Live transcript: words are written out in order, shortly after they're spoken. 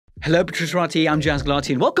Hello, Protrusive, I'm Jazz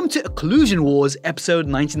Galati, and welcome to Occlusion Wars, episode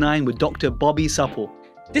 99 with Dr. Bobby Supple.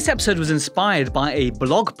 This episode was inspired by a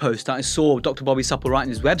blog post that I saw Dr. Bobby Supple write on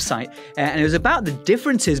his website, and it was about the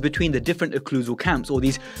differences between the different occlusal camps, or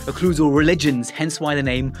these occlusal religions, hence why the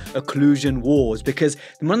name Occlusion Wars, because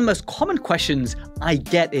one of the most common questions I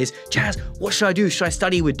get is, Jazz, what should I do? Should I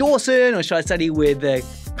study with Dawson, or should I study with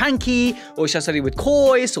Pankey, or should I study with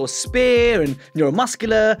Coyce, or Spear, and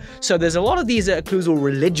neuromuscular? So there's a lot of these occlusal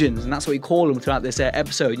religions, and that's what we call them throughout this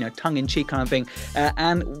episode, tongue-in-cheek kind of thing,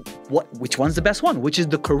 and which one's the best one? Which is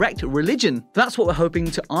the correct religion? That's what we're hoping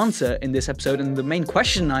to answer in this episode, and the main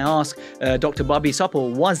question I asked Dr. Bobby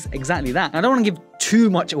Supple was exactly that. I don't want to give too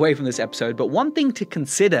much away from this episode, but one thing to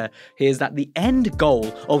consider here is that the end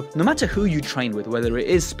goal of no matter who you train with, whether it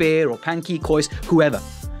is Spear or Pankey, Coyce, whoever,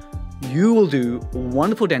 you will do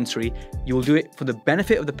wonderful dentistry. You will do it for the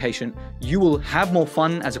benefit of the patient. You will have more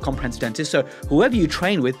fun as a comprehensive dentist. So whoever you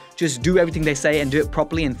train with, just do everything they say and do it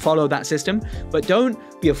properly and follow that system. But don't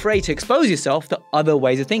be afraid to expose yourself to other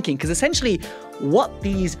ways of thinking, because essentially what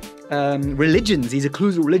these religions, these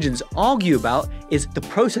occlusal religions, argue about is the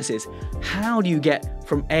processes. How do you get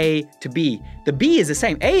from A to B? The B is the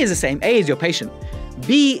same. A is the same. A is your patient.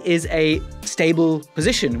 B is a stable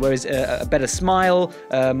position, whereas a better smile,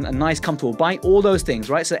 a nice comfortable bite, all those things,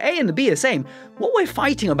 right? So A and the B are the same. What we're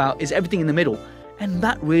fighting about is everything in the middle. And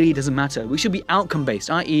that really doesn't matter. We should be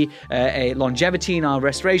outcome-based, i.e. a longevity in our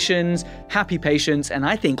restorations, happy patients, and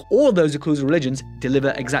I think all of those occlusal religions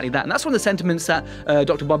deliver exactly that. And that's one of the sentiments that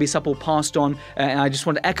Dr. Bobby Supple passed on, and I just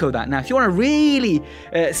want to echo that. Now, if you want to really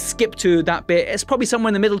skip to that bit, it's probably somewhere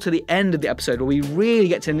in the middle to the end of the episode where we really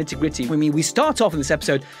get to the nitty-gritty. I mean, we start off in this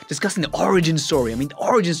episode discussing the origin story. I mean, the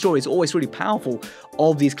origin story is always really powerful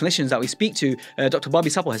of these clinicians that we speak to. Dr.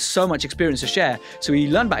 Bobby Supple has so much experience to share. So we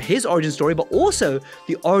learn about his origin story, but also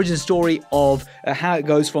the origin story of how it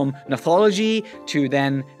goes from nathology to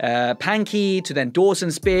then Pankey to then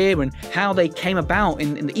Dawson, Spear, and how they came about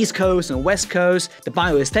in the East Coast and the West Coast, the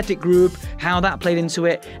bioaesthetic group, how that played into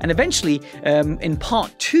it. And eventually, in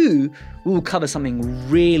part 2, we will cover something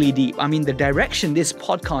really deep. I mean, the direction this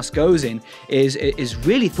podcast goes in is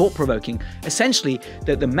really thought-provoking. Essentially,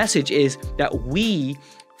 the message is that we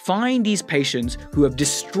find these patients who have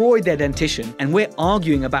destroyed their dentition, and we're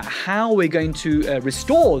arguing about how we're going to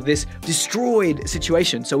restore this destroyed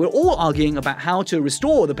situation. So we're all arguing about how to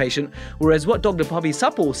restore the patient, whereas what Dr. Bobby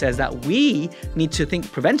Supple says that we need to think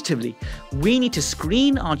preventatively. We need to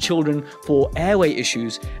screen our children for airway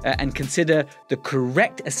issues and consider the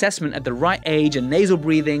correct assessment at the right age and nasal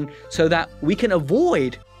breathing so that we can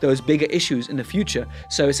avoid those bigger issues in the future.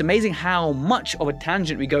 So it's amazing how much of a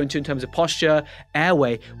tangent we go into in terms of posture,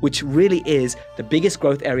 airway, which really is the biggest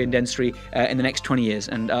growth area in dentistry in the next 20 years,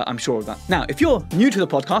 and I'm sure of that. Now, if you're new to the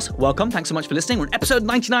podcast, welcome. Thanks so much for listening. We're on episode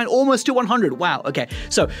 99, almost to 100. Wow, okay.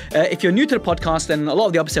 So if you're new to the podcast, then a lot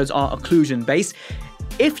of the episodes are occlusion-based.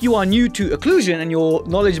 If you are new to occlusion and your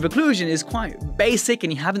knowledge of occlusion is quite basic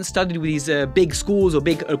and you haven't studied with these big schools or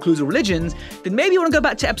big occlusal religions, then maybe you want to go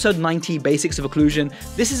back to episode 90, Basics of Occlusion.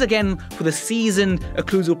 This is again for the seasoned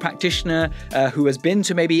occlusal practitioner who has been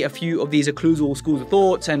to maybe a few of these occlusal schools of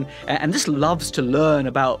thoughts and just loves to learn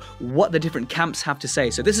about what the different camps have to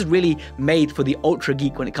say. So this is really made for the ultra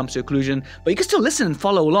geek when it comes to occlusion, but you can still listen and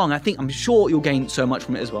follow along. I'm sure you'll gain so much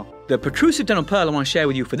from it as well. The protrusive dental pearl I want to share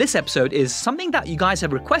with you for this episode is something that you guys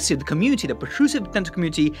have requested. The community, the protrusive dental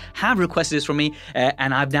community, have requested this from me,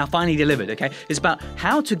 and I've now finally delivered. Okay, it's about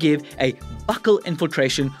how to give a buccal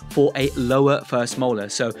infiltration for a lower first molar.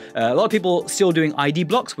 So a lot of people still doing ID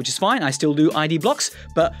blocks, which is fine. I still do ID blocks,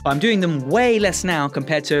 but I'm doing them way less now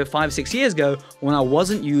compared to 5 or 6 years ago when I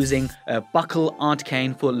wasn't using a buccal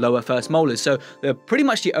articane for lower first molars. So pretty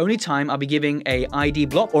much the only time I'll be giving a ID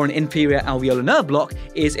block or an inferior alveolar nerve block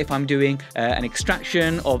is if I'm doing an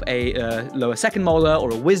extraction of a lower second molar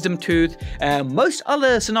or a wisdom tooth. Most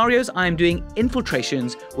other scenarios, I'm doing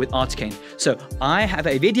infiltrations with articane. So I have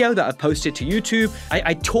a video that I've posted to YouTube.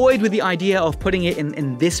 I toyed with the idea of putting it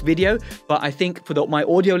in this video, but I think for my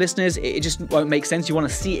audio listeners, it just won't make sense. You want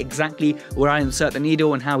to see exactly where I insert the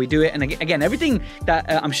needle and how we do it. And again, everything that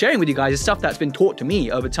I'm sharing with you guys is stuff that's been taught to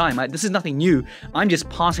me over time. This is nothing new. I'm just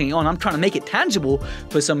passing it on. I'm trying to make it tangible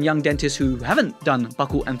for some young dentists who haven't done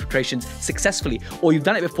buccal infiltrations successfully, or you've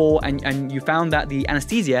done it before and you found that the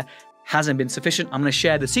anesthesia hasn't been sufficient. I'm going to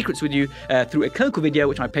share the secrets with you through a clinical video,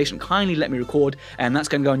 which my patient kindly let me record, and that's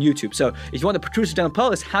going to go on YouTube. So if you want the protrusive dental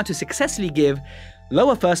pearl, is how to successfully give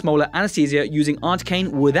lower first molar anesthesia using articaine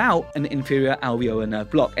without an inferior alveolar nerve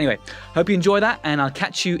block. Anyway, hope you enjoy that, and I'll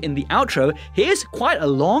catch you in the outro. Here's quite a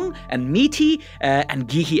long and meaty and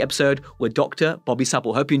geeky episode with Dr. Bobby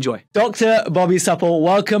Supple. Hope you enjoy. Dr. Bobby Supple,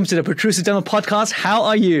 welcome to the Protrusive Dental Podcast. How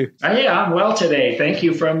are you? Hey, I'm well today. Thank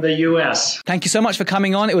you from the US. Thank you so much for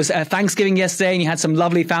coming on. It was Thanksgiving yesterday and you had some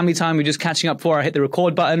lovely family time. We were just catching up before I hit the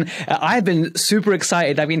record button. I've been super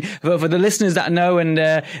excited. I mean, for the listeners that know, and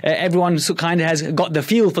everyone kind of has got the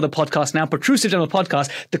feel for the podcast now, Protrusive Dental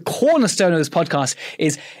Podcast, the cornerstone of this podcast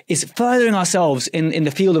is furthering ourselves in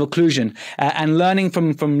the field of occlusion and learning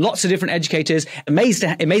from lots of different educators.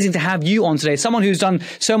 Amazing to have you on today. Someone who's done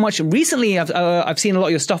so much. Recently, I've seen a lot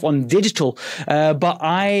of your stuff on digital, but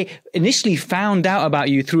I initially found out about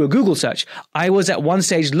you through a Google search. I was at one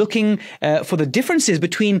stage looking for the differences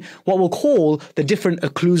between what we'll call the different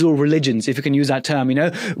occlusal religions, if you can use that term. You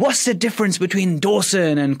know, what's the difference between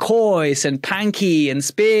Dawson and Coyce and Pankey and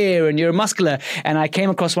Spear and neuromuscular? And I came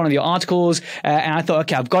across one of your articles and I thought,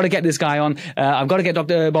 okay, I've got to get this guy on. I've got to get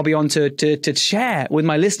Dr. Bobby on to share with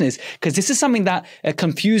my listeners, because this is something that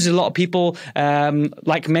confuses a lot of people,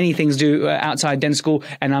 like many things do outside dental school.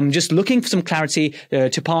 And I'm just looking for some clarity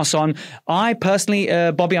to pass on. I personally,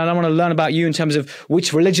 Bobby, I don't want to learn about you in terms of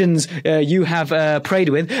which religions you have prayed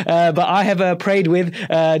with, but I have prayed with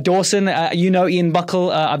Dawson. Ian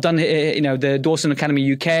Buckle. I've done the Dawson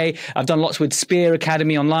Academy UK. I've done lots with Spear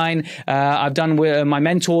Academy online. I've done with my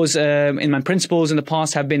mentors in my principals in the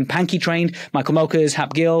past have been Pankey trained, Michael Melkers,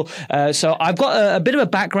 Hap Gill. So I've got a bit of a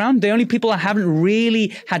background. The only people I haven't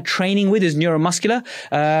really had training with is neuromuscular.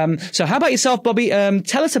 So how about yourself, Bobby?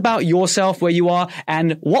 Tell us about yourself, where you are,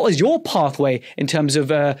 and what was your pathway in terms of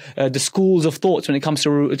the schools of thoughts when it comes to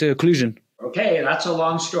occlusion? Okay, that's a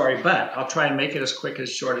long story, but I'll try and make it as quick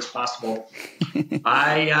as short as possible.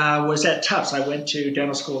 I was at Tufts. I went to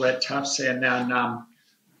dental school at Tufts, and then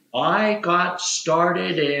I got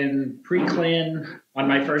started in pre-clin on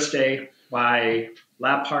my first day. My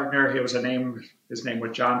lab partner, his name was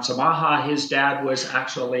John Samaha. His dad was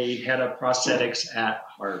actually head of prosthetics at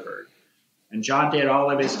Harvard. And John did all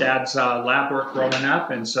of his dad's lab work growing up,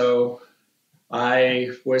 and so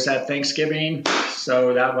I was at Thanksgiving,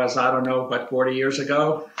 so that was, 40 years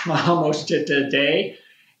ago, almost to the day.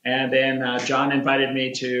 And then John invited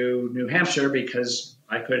me to New Hampshire because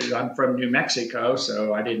I'm from New Mexico,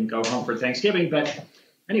 so I didn't go home for Thanksgiving. But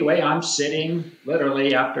anyway, I'm sitting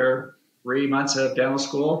literally after 3 months of dental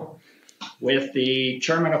school with the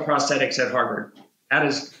chairman of prosthetics at Harvard at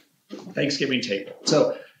his Thanksgiving table.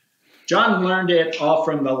 So John learned it all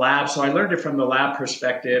from the lab, so I learned it from the lab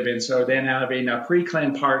perspective. And so then having a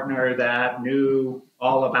pre-clin partner that knew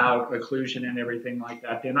all about occlusion and everything like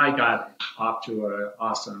that, then I got off to an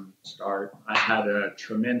awesome start. I had a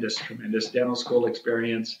tremendous dental school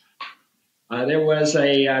experience. There was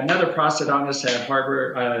another prosthodontist at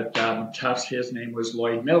Harvard, Tufts. His name was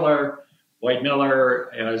Lloyd Miller. Lloyd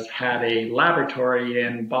Miller had a laboratory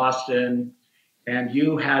in Boston, and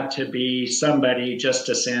you had to be somebody just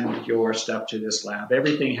to send your stuff to this lab.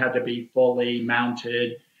 Everything had to be fully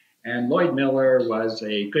mounted. And Lloyd Miller was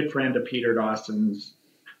a good friend of Peter Dawson's.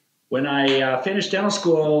 When I finished dental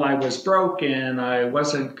school, I was broke, and I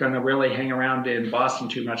wasn't going to really hang around in Boston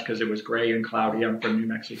too much because it was gray and cloudy. I'm from New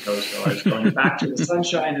Mexico, so I was going back to the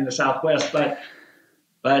sunshine in the Southwest. But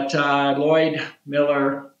Lloyd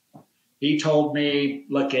Miller, he told me,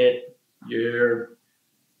 look, I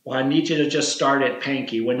need you to just start at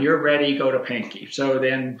Pankey. When you're ready, go to Pankey. So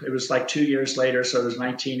then it was like 2 years later, so it was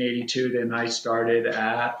 1982, then I started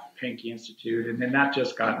at Pankey Institute, and then that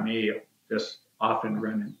just got me just off and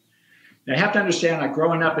running. Now, you have to understand,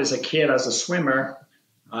 growing up as a kid as a swimmer,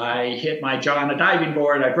 I hit my jaw on a diving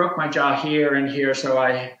board. I broke my jaw here and here, so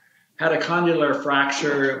I had a condylar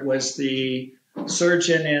fracture. It was the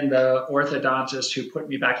surgeon and the orthodontist who put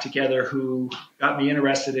me back together who got me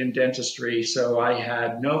interested in dentistry. So I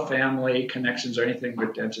had no family connections or anything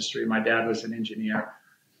with dentistry. My dad was an engineer.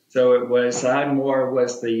 So I more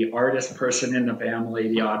was the artist person in the family,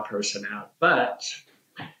 the odd person out. But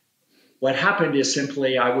what happened is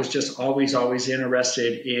simply I was just always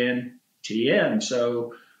interested in TM.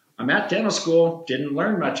 So I'm at dental school, didn't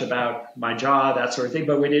learn much about my jaw, that sort of thing,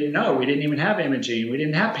 but we didn't know. We didn't even have imaging. We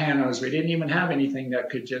didn't have panos. We didn't even have anything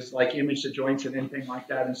that could just like image the joints and anything like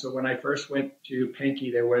that. And so when I first went to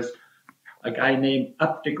Pankey, there was a guy named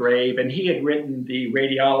Updegrave, and he had written the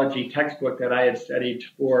radiology textbook that I had studied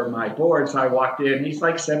for my boards. I walked in, he's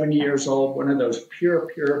like 70 years old, one of those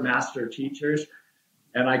pure master teachers.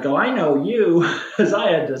 And I go, I know you, because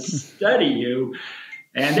I had to study you.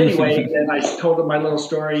 And anyway, then I told him my little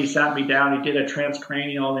story. He sat me down. He did a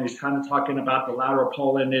transcranial, and he's kind of talking about the lateral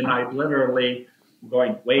pollen. And I literally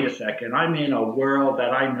going, wait a second, I'm in a world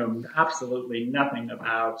that I know absolutely nothing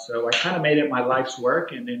about. So I kind of made it my life's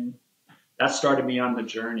work, and then that started me on the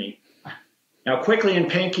journey. Now, quickly in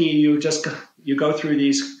Pinky, you go through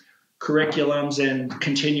these curriculums and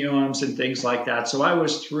continuums and things like that. So I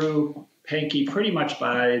was through Pinky pretty much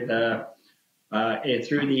by through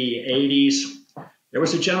the 80s. There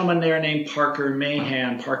was a gentleman there named Parker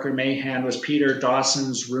Mahan. Parker Mahan was Peter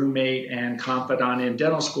Dawson's roommate and confidant in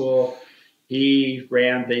dental school. He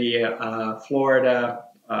ran the Florida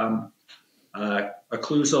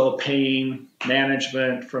Occlusal Pain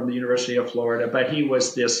Management from the University of Florida, but he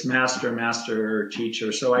was this master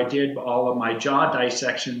teacher. So I did all of my jaw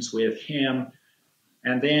dissections with him.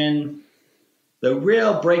 And then the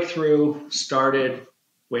real breakthrough started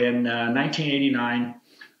when 1989,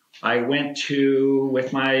 I went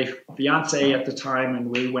with my fiance at the time, and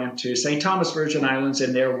we went to St. Thomas Virgin Islands,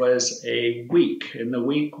 and there was a week. And the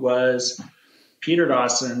week was Peter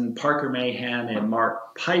Dawson, Parker Mahan, and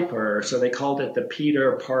Mark Piper. So they called it the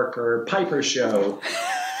Peter Parker Piper Show.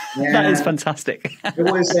 That is fantastic. It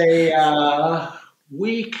was a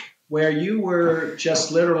week where you were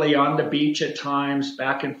just literally on the beach at times,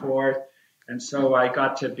 back and forth. And so I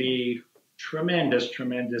got to be tremendous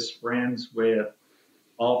friends with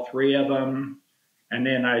all three of them. And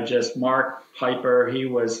then Mark Piper, he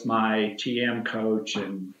was my TM coach,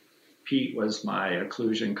 and Pete was my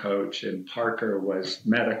occlusion coach, and Parker was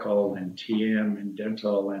medical and TM and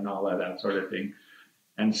dental and all of that sort of thing.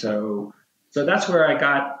 And so that's where I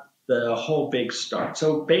got the whole big start.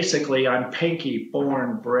 So basically I'm Pinky,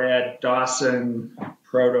 born, bred, Dawson,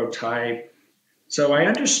 prototype. So I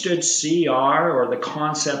understood CR, or the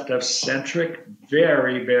concept of centric,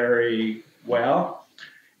 very, very well.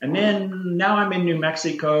 And then now I'm in New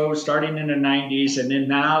Mexico, starting in the 90s, and then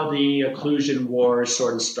now the Occlusion Wars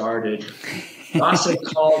sort of started. Dawson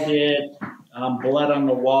called it blood on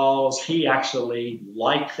the walls. He actually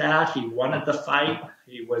liked that. He wanted the fight.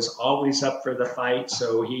 He was always up for the fight,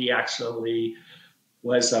 so he actually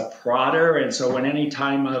was a prodder. And so when any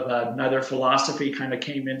time of another philosophy kind of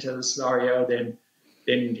came into the scenario, then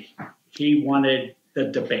he wanted the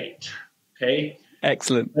debate. Okay?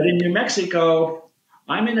 Excellent. But in New Mexico,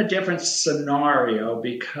 I'm in a different scenario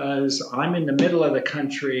because I'm in the middle of the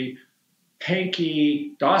country.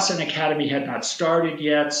 Pinky, Dawson Academy had not started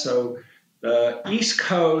yet, so the East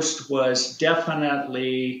Coast was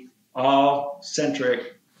definitely all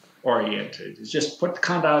centric oriented. It's just put the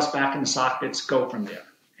condyles back in the sockets, go from there,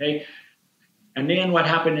 okay? And then what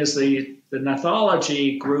happened is the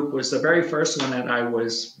gnathology group was the very first one that I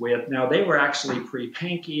was with. Now, they were actually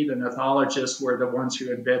pre-Pinky. The gnathologists were the ones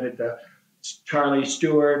who invented the Charlie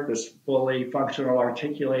Stewart, the fully functional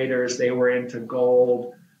articulators. They were into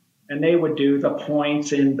gold, and they would do the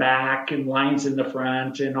points in back and lines in the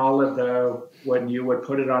front and all of when you would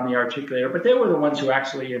put it on the articulator. But they were the ones who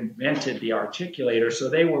actually invented the articulator, so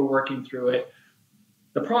they were working through it.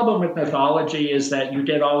 The problem with gnathology is that you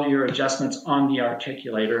did all your adjustments on the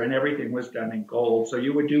articulator, and everything was done in gold. So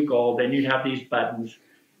you would do gold, then you'd have these buttons,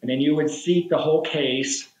 and then you would seat the whole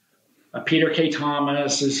case. Peter K.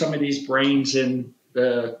 Thomas, and some of these brains in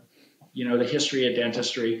the history of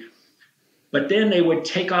dentistry. But then they would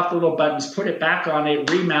take off the little buttons, put it back on it,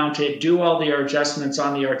 remount it, do all their adjustments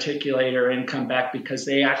on the articulator, and come back because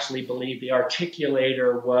they actually believed the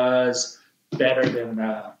articulator was better than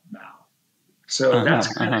the mouth. So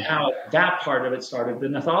that's kind of how that part of it started. The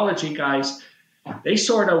gnathology guys, they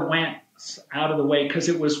sort of went out of the way because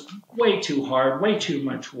it was way too hard, way too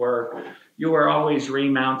much work. You were always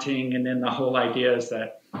remounting, and then the whole idea is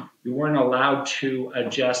that you weren't allowed to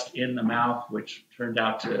adjust in the mouth, which turned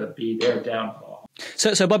out to be their downfall.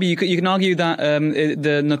 So Bobby, you can argue that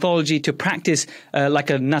the gnathology to practice like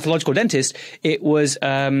a gnathological dentist, it was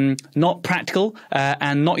not practical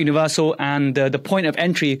and not universal, and the point of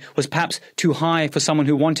entry was perhaps too high for someone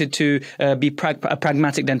who wanted to be a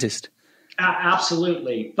pragmatic dentist.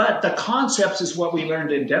 Absolutely. But the concepts is what we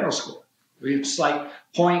learned in dental school. It's like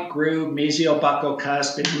point, groove, mesial buccal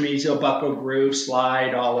cusp, mesial buccal groove,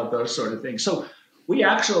 slide, all of those sort of things. So we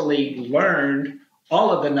actually learned all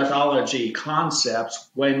of the gnathology concepts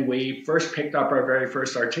when we first picked up our very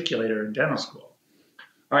first articulator in dental school.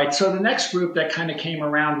 All right, so the next group that kind of came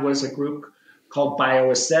around was a group called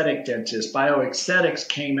bioaesthetic dentists. Bioaesthetics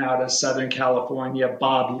came out of Southern California.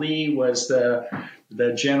 Bob Lee was the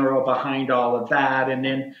general behind all of that. And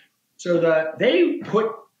then, they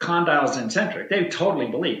put condyles in centric. They totally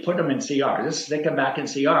believed, put them in CR, just stick them back in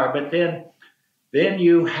CR. But then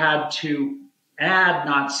you had to add,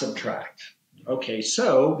 not subtract. Okay,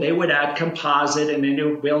 so they would add composite, and then it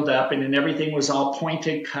would build up, and then everything was all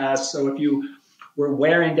pointed cusp. So if you we're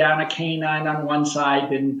wearing down a canine on one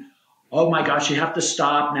side, then, oh my gosh, you have to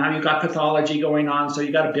stop. Now you've got pathology going on, so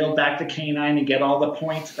you got to build back the canine and get all the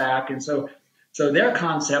points back. And so their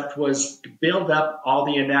concept was to build up all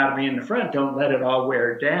the anatomy in the front, don't let it all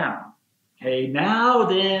wear down. Okay, now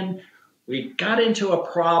then we got into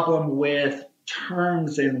a problem with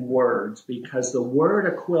terms and words because the word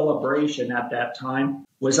equilibration at that time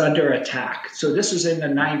was under attack. So this was in the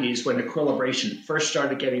 90s when equilibration first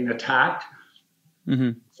started getting attacked.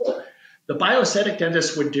 Mm-hmm. So the bioaesthetic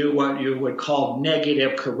dentist would do what you would call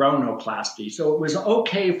negative coronoplasty. So it was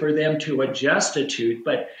okay for them to adjust a tooth,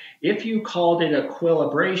 but if you called it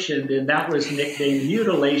equilibration, then that was nicknamed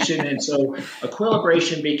mutilation. And so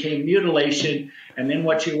equilibration became mutilation. And then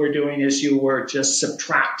what you were doing is you were just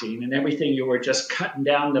subtracting and everything. You were just cutting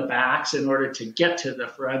down the backs in order to get to the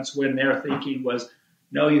fronts when their thinking was,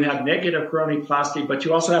 no, you have negative coronoplasty, but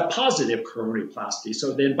you also have positive coronoplasty.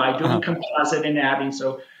 So then by doing composite and adding,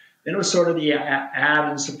 so then it was sort of the add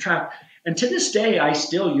and subtract. And to this day, I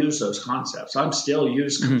still use those concepts. I'm still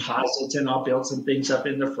use composites, and I'll build some things up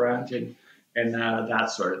in the front and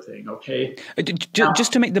that sort of thing, okay?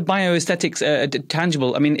 Just to make the bioaesthetics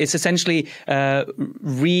tangible, I mean, it's essentially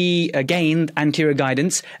regained anterior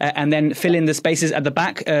guidance and then fill in the spaces at the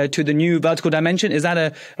back to the new vertical dimension. Is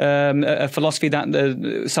that a philosophy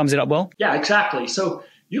that sums it up well? Yeah, exactly. So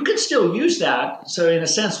you can still use that. So in a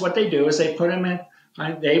sense, what they do is they put them in,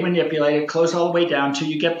 they manipulate it, close all the way down till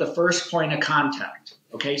you get the first point of contact.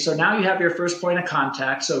 Okay, so now you have your first point of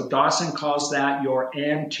contact. So Dawson calls that your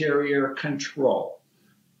anterior control.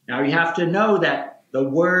 Now you have to know that the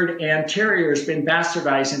word anterior has been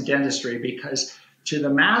bastardized in dentistry because to the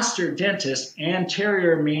master dentist,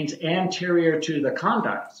 anterior means anterior to the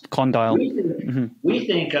condyles. Condyle. We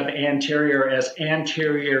think of anterior as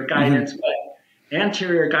anterior guidance, but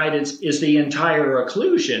anterior guidance is the entire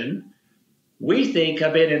occlusion. We think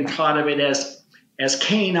of it and thought of it as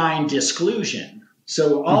canine disclusion.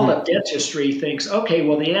 So all of dentistry thinks, okay,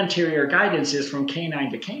 well, the anterior guidance is from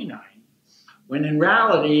canine to canine, when in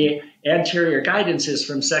reality, anterior guidance is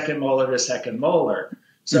from second molar to second molar.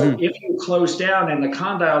 So if you close down and the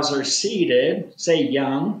condyles are seated, say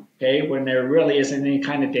young, okay, when there really isn't any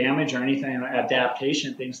kind of damage or anything,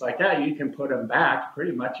 adaptation, things like that, you can put them back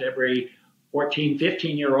pretty much every 14,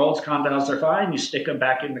 15-year-olds, condyles are fine. You stick them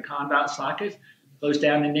back in the condyle socket, close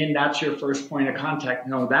down, and then that's your first point of contact.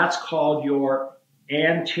 No, that's called your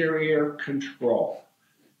anterior control.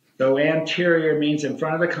 So anterior means in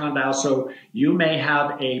front of the condyle. So you may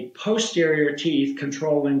have a posterior teeth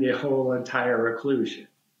controlling the whole entire occlusion.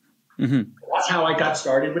 That's how I got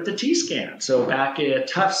started with the T-scan. So back at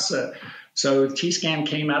Tufts, so T-scan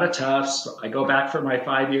came out of Tufts. I go back for my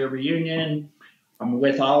 5-year reunion. I'm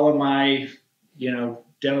with all of my,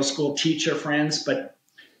 dental school teacher friends, but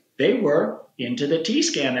they were into the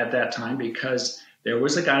T-scan at that time because there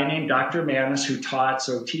was a guy named Dr. Manis who taught.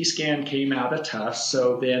 So T-scan came out of Tufts.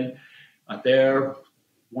 So then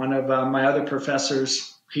one of my other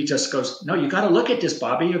professors, he just goes, no, you got to look at this,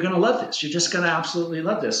 Bobby. You're going to love this. You're just going to absolutely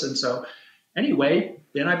love this. And so anyway,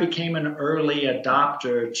 then I became an early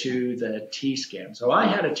adopter to the T-scan. So I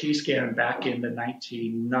had a T-scan back in the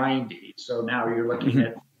 1990s. So now you're looking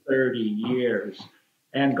at 30 years.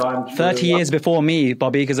 And gone through 30 years before me,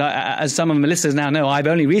 Bobby, because as some of my listeners now know, I've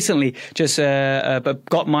only recently just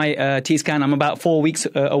got my T-scan. I'm about 4 weeks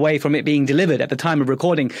away from it being delivered at the time of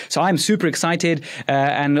recording. So I'm super excited.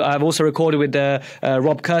 And I've also recorded with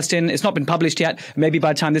Rob Kirsten. It's not been published yet. Maybe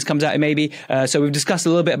by the time this comes out, it may be. So we've discussed a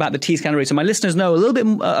little bit about the T-scan rate. So my listeners know a little bit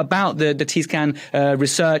about the T-scan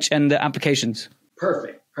research and the applications.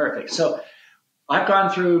 Perfect. So I've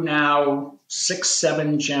gone through now 6,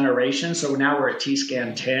 7 generations. So now we're at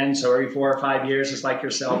T-scan 10. So every 4 or 5 years, it's like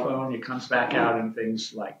your cell phone. It comes back out and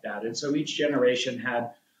things like that. And so each generation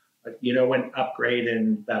had, an upgrade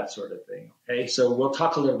and that sort of thing. Okay, so we'll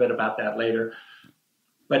talk a little bit about that later.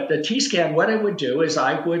 But the T-scan, what I would do is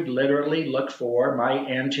I would literally look for my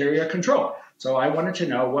anterior control. So I wanted to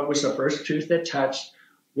know what was the first tooth that touched,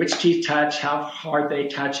 which teeth touched, how hard they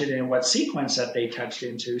touch it, and what sequence that they touched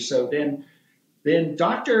into. So then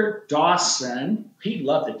Dr. Dawson, he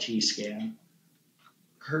loved the T-scan.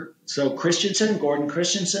 So Gordon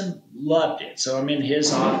Christensen loved it. So I'm in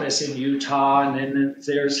his office in Utah, and then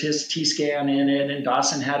there's his T-scan in it, and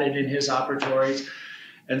Dawson had it in his operatories.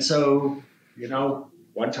 And so,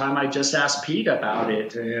 one time I just asked Pete about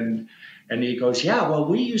it, and he goes, yeah, well,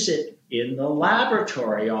 we use it in the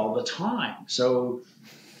laboratory all the time. So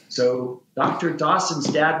Dr. Dawson's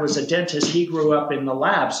dad was a dentist. He grew up in the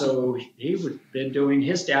lab. So he been doing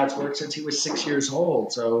his dad's work since he was 6 years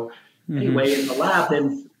old. So anyway, in the lab,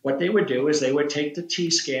 then what they would do is they would take the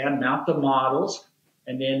T-scan, mount the models,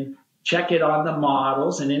 and then check it on the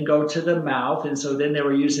models, and then go to the mouth. And so then they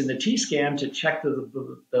were using the T-scan to check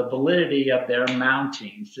the validity of their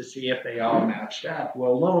mountings to see if they all matched up.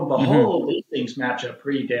 Well, lo and behold, these things match up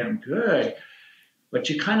pretty damn good. But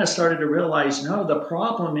you kind of started to realize, no, the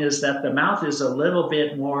problem is that the mouth is a little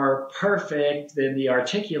bit more perfect than the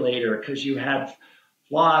articulator, because you had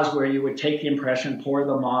flaws where you would take the impression, pour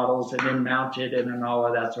the models, and then mount it, and then all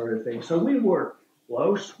of that sort of thing. So we were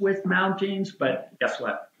close with mountings, but guess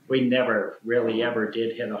what? We never really ever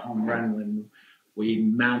did hit a home run when we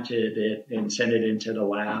mounted it and sent it into the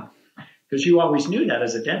lab, because you always knew that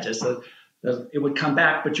as a dentist. It would come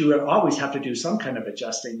back, but you would always have to do some kind of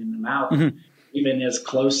adjusting in the mouth, even as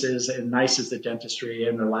close as and nice as the dentistry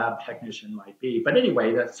and the lab technician might be. But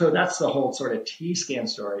anyway, so that's the whole sort of T-scan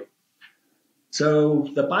story. So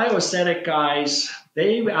the bioaesthetic guys,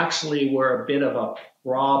 they actually were a bit of a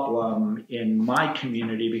problem in my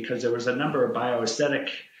community, because there was a number of bioaesthetic,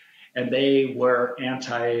 and they were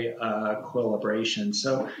anti-equilibration.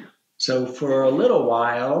 So for a little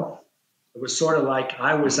while, it was sort of like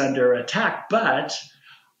I was under attack, but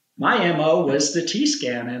my MO was the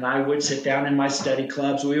T-scan, and I would sit down in my study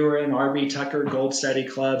clubs. We were in R.B. Tucker Gold study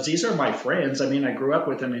clubs. These are my friends. I mean, I grew up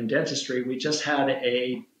with them in dentistry. We just had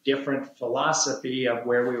a different philosophy of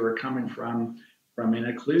where we were coming from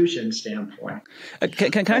an occlusion standpoint.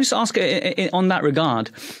 Can I just ask on that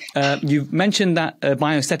regard, you've mentioned that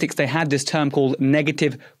bioaesthetics, they had this term called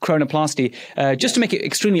negative coronoplasty. Just to make it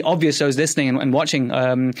extremely obvious to those listening and watching,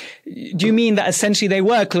 do you mean that essentially they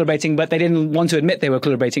were equilibrating, but they didn't want to admit they were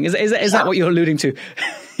equilibrating? Is that what you're alluding to?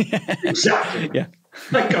 Exactly. Yeah.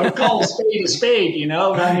 Like, call a spade, you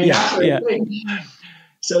know? I mean,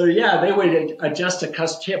 So, they would adjust a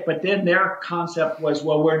cusp tip, but then their concept was,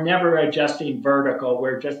 well, we're never adjusting vertical.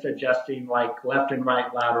 We're just adjusting like left and right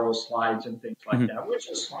lateral slides and things like that, which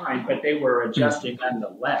is fine, but they were adjusting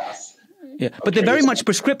nonetheless. Yeah, but they're very much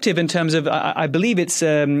prescriptive in terms of, I believe it's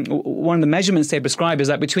one of the measurements they prescribe is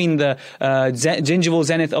that between the gingival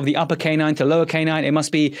zenith of the upper canine to lower canine, it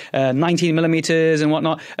must be 19 millimeters and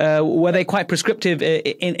whatnot. Were they quite prescriptive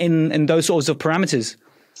in those sorts of parameters?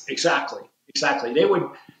 Exactly. They would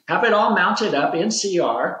have it all mounted up in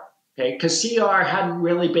CR, okay, because CR hadn't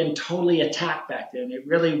really been totally attacked back then. It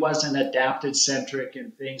really wasn't adapted centric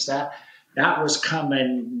and things. That was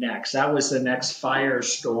coming next. That was the next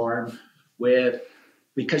firestorm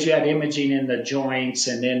because you had imaging in the joints,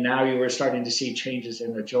 and then now you were starting to see changes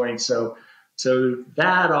in the joints. So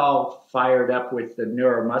that all fired up with the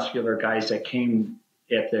neuromuscular guys that came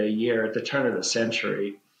at the turn of the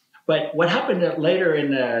century. But what happened later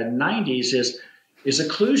in the 90s is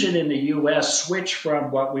occlusion in the U.S. switched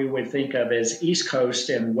from what we would think of as East Coast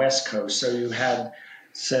and West Coast. So you had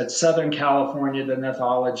Southern California, the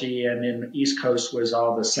ethology, and then East Coast was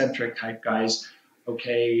all the centric type guys.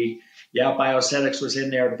 Okay, bioaesthetics was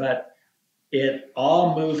in there, but it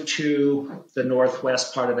all moved to the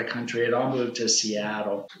northwest part of the country. It all moved to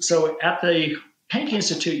Seattle. So at the Hank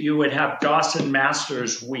Institute, you would have Dawson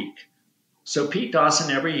Masters Week. So Pete Dawson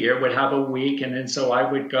every year would have a week, and then so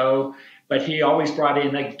I would go, but he always brought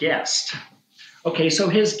in a guest. Okay, so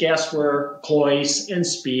his guests were Cloyce and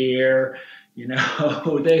Spear, you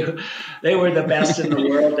know, they were the best in the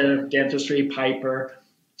world of dentistry, Piper.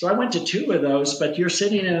 So I went to 2 of those, but you're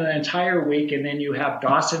sitting in an entire week, and then you have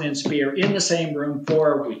Dawson and Spear in the same room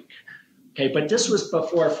for a week. Okay, but this was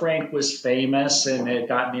before Frank was famous and had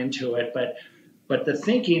gotten into it, but the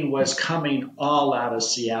thinking was coming all out of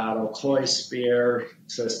Seattle. Cloyce, Spear,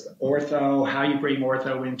 just ortho, how you bring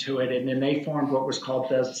ortho into it. And then they formed what was called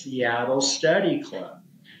the Seattle Study Club.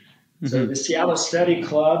 So the Seattle Study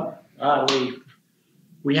Club,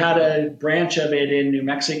 we had a branch of it in New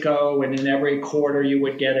Mexico, and in every quarter you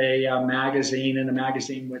would get a magazine, and the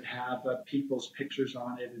magazine would have people's pictures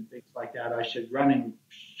on it and things like that. I should run and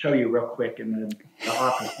show you real quick in the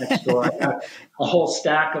office next door. I got a whole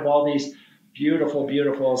stack of all these beautiful,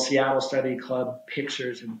 beautiful Seattle Study Club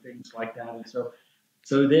pictures and things like that. And so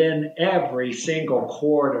then every single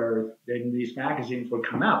quarter, then these magazines would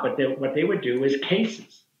come out. But what they would do is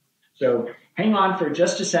cases. So hang on for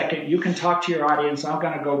just a second. You can talk to your audience. I'm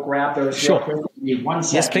going to go grab those real quick. 1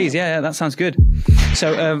 second. Yes, please. Yeah, that sounds good.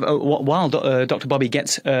 So while Dr. Bobby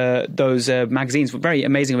gets those magazines, very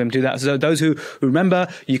amazing of him to do that. So those who remember,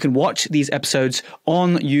 you can watch these episodes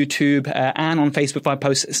on YouTube and on Facebook. I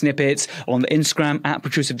post snippets on the Instagram at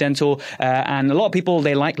Protrusive Dental. And a lot of people,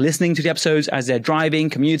 they like listening to the episodes as they're driving,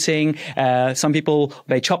 commuting. Some people,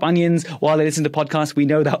 they chop onions while they listen to podcasts. We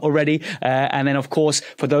know that already. And then, of course,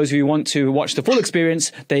 for those who want to watch watch the full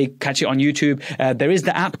experience, they catch it on YouTube. There is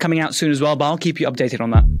the app coming out soon as well, but I'll keep you updated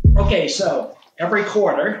on that. Okay, so every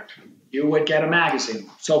quarter you would get a magazine.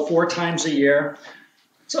 So 4 times a year.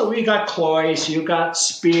 So we got Cloyce, you got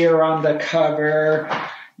Spear on the cover,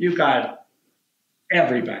 you got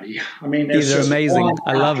everybody. I mean, these are amazing.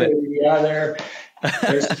 I love it. The other.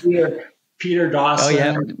 There's Peter Dawson. Oh,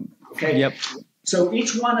 yeah. Okay. Yep. So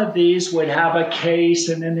each one of these would have a case,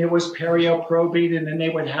 and then there was perioprobate, and then they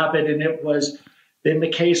would have it, and then the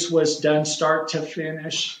case was done start to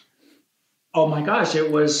finish. Oh my gosh, it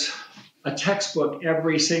was a textbook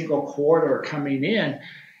every single quarter coming in,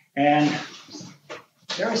 and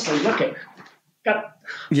seriously, look at got.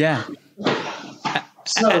 Yeah.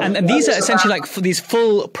 So and these are essentially like these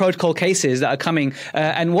full protocol cases that are coming.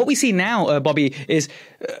 And what we see now, Bobby, is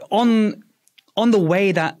on the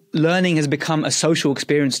way that learning has become a social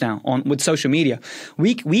experience now with social media.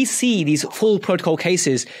 We see these full protocol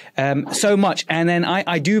cases so much. And then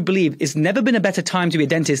I do believe it's never been a better time to be a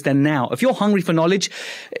dentist than now. If you're hungry for knowledge,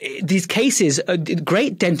 these cases,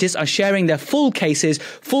 great dentists are sharing their full cases,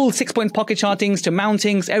 full 6-point pocket chartings to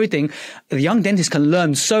mountings, everything. The young dentist can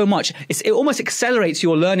learn so much. It almost accelerates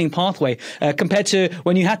your learning pathway compared to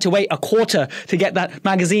when you had to wait a quarter to get that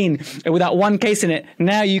magazine with that one case in it.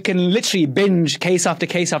 Now you can literally binge case after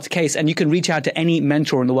case after case, and you can reach out to any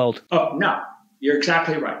mentor in the world. Oh, no, you're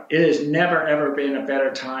exactly right. It has never, ever been a better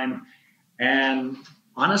time. And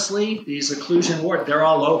honestly, these occlusion wars, they're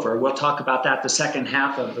all over. We'll talk about that the second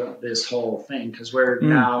half of this whole thing, because we're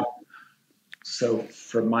now, so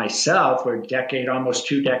for myself, we're almost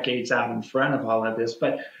 2 decades out in front of all of this.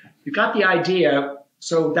 But you got the idea.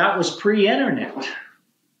 So that was pre-internet,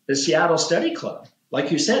 the Seattle Study Club. Like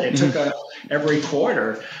you said, it took every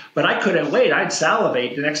quarter, but I couldn't wait. I'd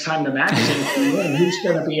salivate the next time the magazine came in. Who's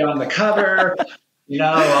going to be on the cover?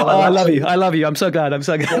 I love you. I love you. I'm so glad.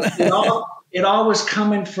 It all was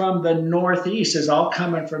coming from the Northeast. It's all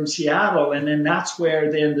coming from Seattle. And then that's where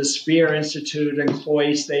then the Spear Institute and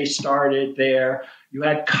Cloyce, they started there. You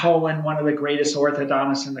had Cohen, one of the greatest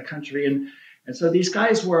orthodontists in the country. And so these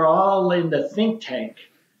guys were all in the think tank.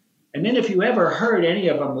 And then if you ever heard any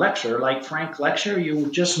of them lecture, like Frank lecture, you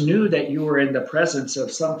just knew that you were in the presence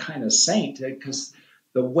of some kind of saint, because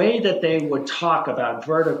the way that they would talk about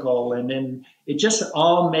vertical, and then it just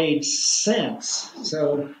all made sense.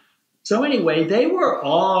 So anyway, they were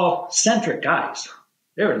all centric guys.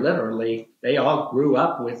 They all grew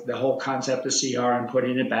up with the whole concept of CR and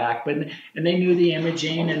putting it back, and they knew the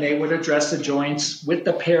imaging, and they would address the joints with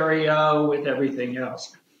the perio, with everything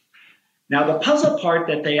else. Now, the puzzle part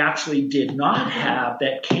that they actually did not have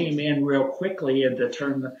that came in real quickly at the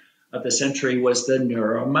turn of the century was the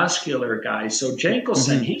neuromuscular guy. So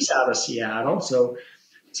Jenkelson, he's out of Seattle.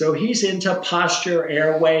 So he's into posture,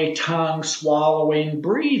 airway, tongue, swallowing,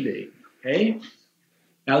 breathing. Okay.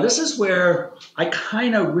 Now, this is where I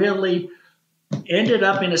kind of really ended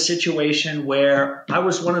up in a situation where I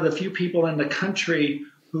was one of the few people in the country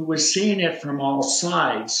who was seeing it from all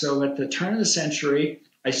sides. So at the turn of the century,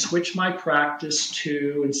 I switched my practice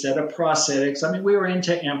to, instead of prosthetics, I mean, we were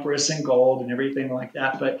into Empress and gold and everything like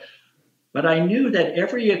that, but I knew that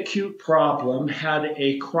every acute problem had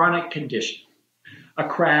a chronic condition, a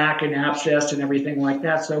crack, an abscess, and everything like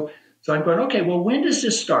that. So I'm going, okay, well, when does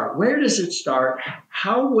this start? Where does it start?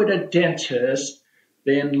 How would a dentist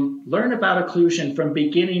then learn about occlusion from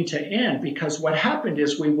beginning to end? Because what happened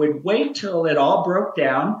is we would wait till it all broke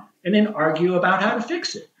down and then argue about how to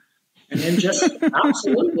fix it. And then just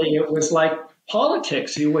absolutely, it was like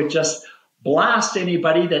politics. You would just blast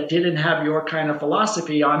anybody that didn't have your kind of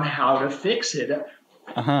philosophy on how to fix it.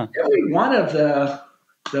 Every one of the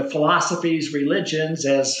philosophies, religions,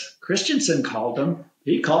 as Christensen called them,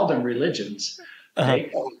 he called them religions.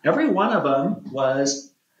 Okay? Every one of them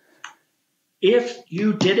was, if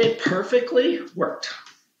you did it perfectly, worked.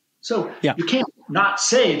 So you can't not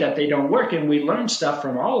say that they don't work, and we learned stuff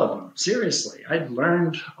from all of them. Seriously, I've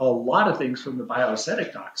learned a lot of things from the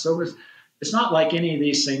bioaesthetic docs. So it's not like any of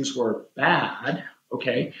these things were bad,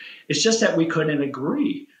 okay? It's just that we couldn't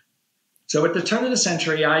agree. So at the turn of the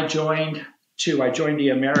century, I joined the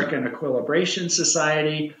American Equilibration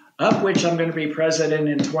Society, of which I'm going to be president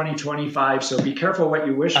in 2025. So be careful what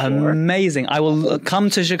you wish for. Amazing. I will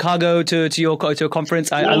come to Chicago to a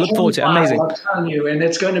conference. I look forward to it. Amazing. I'm telling you. And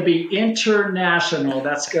it's going to be international.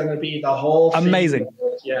 That's going to be the whole thing. Amazing.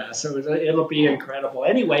 Yeah. So it'll be incredible.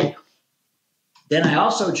 Anyway, then I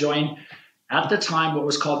also joined at the time what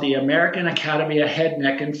was called the American Academy of Head,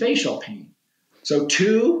 Neck, and Facial Pain. So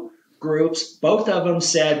 2 groups, both of them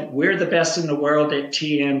said, we're the best in the world at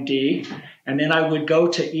TMD. And then I would go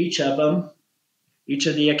to each of them, each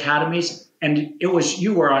of the academies, and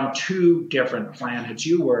you were on two different planets.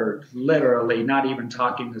 You were literally not even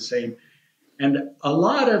talking the same. And a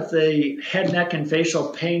lot of the head, neck, and facial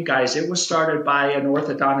pain guys, it was started by an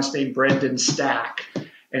orthodontist named Brendan Stack.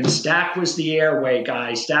 And Stack was the airway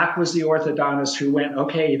guy. Stack was the orthodontist who went,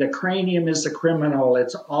 okay, the cranium is the criminal.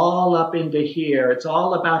 It's all up into here. It's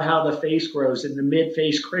all about how the face grows and the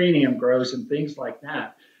mid-face cranium grows and things like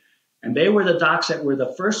that. And they were the docs that were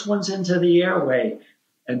the first ones into the airway.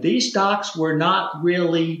 And these docs were not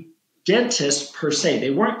really dentists per se.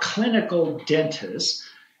 They weren't clinical dentists.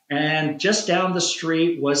 And just down the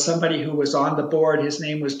street was somebody who was on the board. His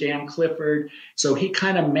name was Dan Clifford. So he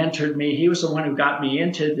kind of mentored me. He was the one who got me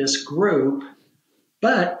into this group.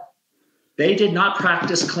 But they did not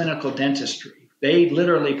practice clinical dentistry. They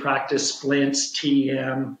literally practiced splints,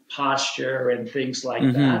 TM, posture, and things like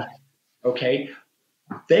that. Okay.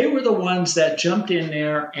 They were the ones that jumped in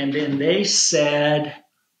there, and then they said,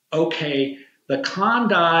 okay, the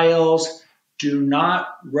condyles do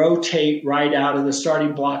not rotate right out of the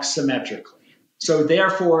starting block symmetrically. So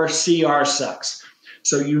therefore, CR sucks.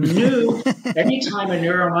 So you knew anytime a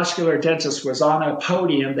neuromuscular dentist was on a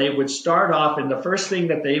podium, they would start off, and the first thing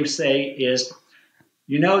that they would say is,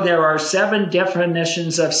 you know, there are 7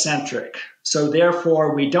 definitions of centric. So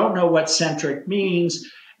therefore, we don't know what centric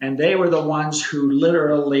means, and they were the ones who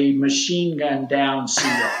literally machine gunned down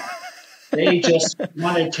CR. They just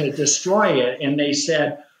wanted to destroy it, and they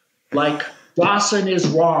said, like, Dawson is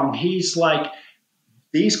wrong. He's like,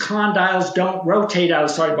 these condyles don't rotate out of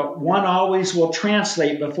starting, but one always will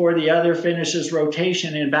translate before the other finishes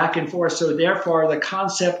rotation and back and forth. So therefore, the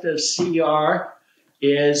concept of CR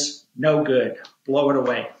is no good. Blow it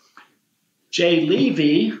away. Jay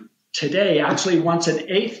Levy today actually wants an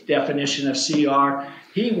 8th definition of CR.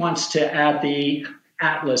 He wants to add the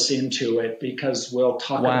atlas into it because we'll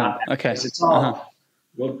talk about that. Okay. It's all.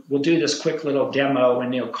 We'll do this quick little demo,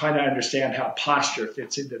 and you'll kind of understand how posture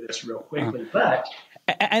fits into this real quickly. But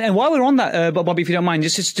and while we're on that, Bobby, if you don't mind,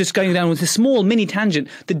 just going down with a small mini tangent,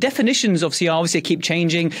 the definitions of CR obviously keep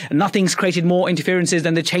changing. Nothing's created more interferences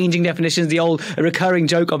than the changing definitions, the old recurring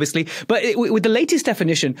joke, obviously. But with the latest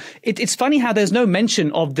definition, it's funny how there's no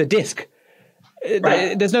mention of the disc.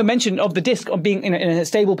 Right. There's no mention of the disc of being in a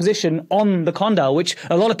stable position on the condyle, which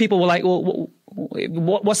a lot of people were like, well,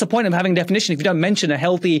 what's the point of having definition if you don't mention a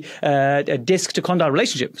healthy a disc to condyle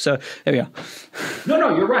relationship? So there we are.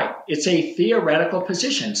 No, you're right. It's a theoretical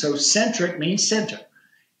position. So centric means center.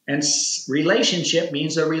 And relationship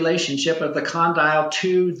means a relationship of the condyle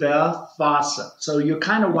to the fossa. So you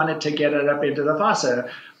kind of wanted to get it up into the fossa.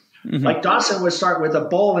 Like Dawson would start with a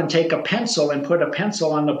bowl and take a pencil and put a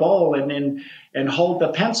pencil on the bowl and hold the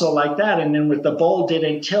pencil like that. And then with the bowl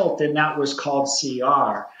didn't tilt, then that was called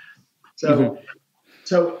CR. So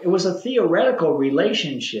it was a theoretical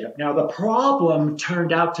relationship. Now, the problem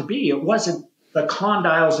turned out to be, it wasn't the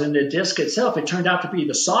condyles in the disc itself. It turned out to be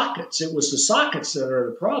the sockets. It was the sockets that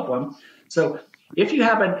are the problem. So if you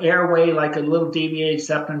have an airway, like a little deviated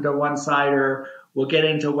septum to one side, or we'll get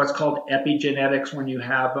into what's called epigenetics when you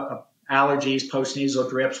have allergies, postnasal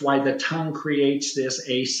drips, why the tongue creates this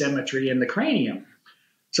asymmetry in the cranium.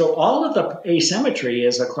 So all of the asymmetry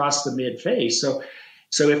is across the mid-face.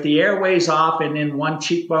 So if the airway's off and then one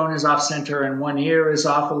cheekbone is off center and one ear is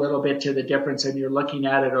off a little bit to the difference and you're looking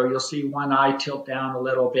at it, or you'll see one eye tilt down a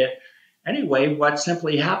little bit. Anyway, what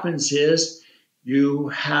simply happens is you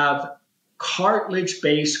have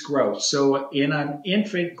cartilage-based growth. So in an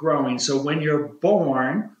infant growing, so when you're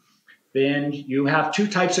born, then you have 2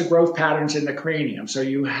 types of growth patterns in the cranium. So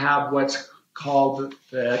you have what's called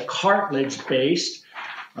the cartilage-based.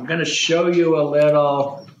 I'm going to show you a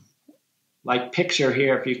little picture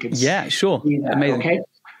here if you can see. Yeah, sure. Amazing. Okay.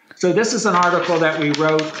 So this is an article that we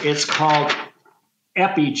wrote. It's called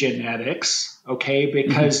Epigenetics. Okay,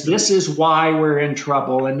 because this is why we're in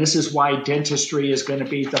trouble, and this is why dentistry is going to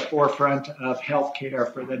be the forefront of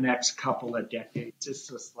healthcare for the next couple of decades. It's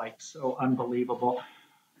just so unbelievable.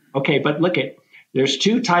 Okay, but look there's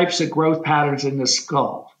 2 types of growth patterns in the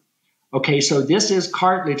skull. Okay, so this is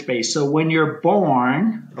cartilage-based. So when you're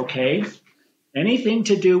born, okay, anything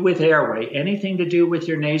to do with airway, anything to do with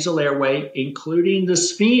your nasal airway, including the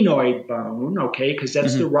sphenoid bone, okay, because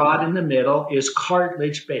that's the rod in the middle, is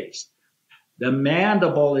cartilage-based. The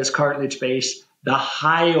mandible is cartilage-based. The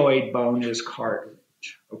hyoid bone is cartilage.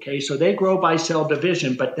 Okay, so they grow by cell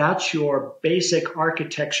division, but that's your basic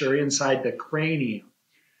architecture inside the cranium.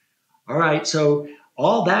 All right, so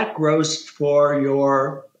all that grows for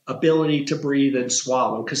your ability to breathe and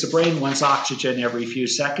swallow, because the brain wants oxygen every few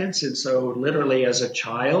seconds. And so literally as a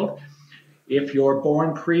child, if you're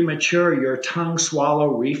born premature, your tongue swallow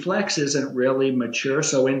reflex isn't really mature.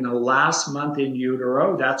 So in the last month in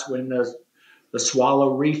utero, that's when the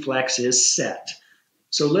swallow reflex is set.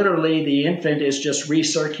 So literally the infant is just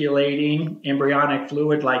recirculating embryonic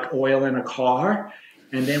fluid like oil in a car.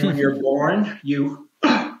 And then when you're born, you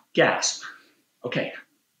gasp. Okay,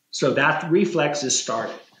 so that reflex is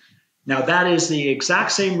started. Now that is the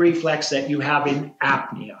exact same reflex that you have in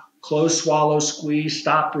apnea. Close, swallow, squeeze,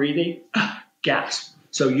 stop breathing, gasp.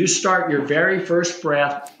 So you start your very first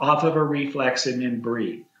breath off of a reflex and then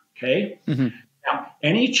breathe, okay? Now,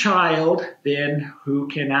 any child then who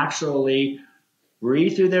can actually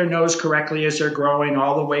breathe through their nose correctly as they're growing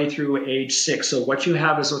all the way through age 6. So what you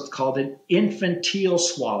have is what's called an infantile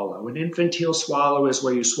swallow. An infantile swallow is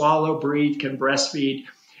where you swallow, breathe, can breastfeed.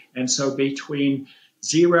 And so between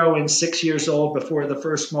 0 and 6 years old, before the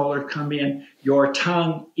first molar come in, your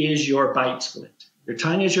tongue is your bite splint. Your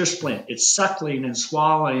tongue is your splint. It's suckling and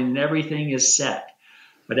swallowing and everything is set.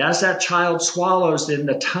 But as that child swallows, then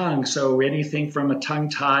the tongue, so anything from a tongue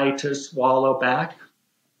tie to swallow back.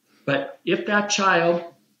 But if that child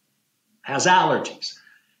has allergies,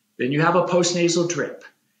 then you have a postnasal drip.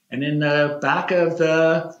 And in the back of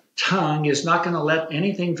the tongue is not going to let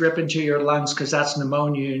anything drip into your lungs because that's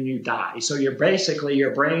pneumonia and you die. So you're basically,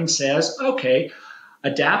 your brain says, okay,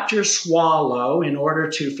 adapt your swallow in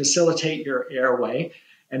order to facilitate your airway.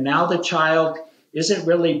 And now the child isn't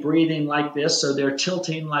really breathing like this, so they're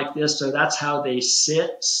tilting like this. So that's how they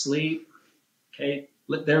sit, sleep, okay?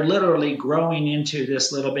 They're literally growing into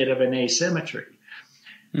this little bit of an asymmetry.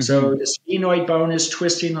 So the sphenoid bone is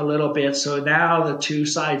twisting a little bit. So now the two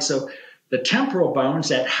sides, so the temporal bones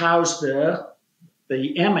that house the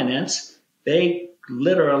eminence, they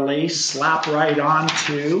literally slap right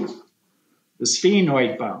onto the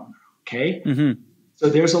sphenoid bone, okay? So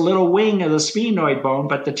there's a little wing of the sphenoid bone,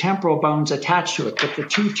 but the temporal bone's attached to it. But the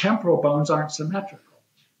two temporal bones aren't symmetrical.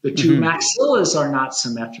 The two maxillas are not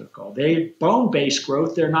symmetrical. They bone-based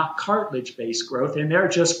growth, they're not cartilage-based growth, and they're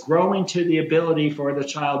just growing to the ability for the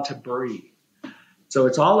child to breathe. So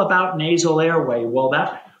it's all about nasal airway.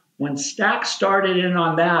 Well, when Stack started in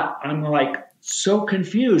on that, I'm like so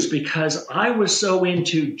confused because I was so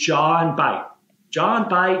into jaw and bite. Jaw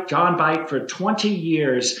and bite for 20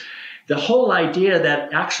 years. The whole idea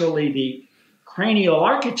that actually the cranial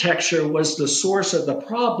architecture was the source of the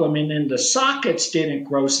problem, and then the sockets didn't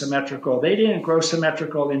grow symmetrical. They didn't grow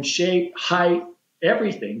symmetrical in shape, height,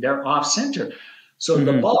 everything. They're off-center. So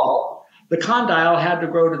the ball, the condyle had to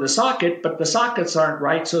grow to the socket, but the sockets aren't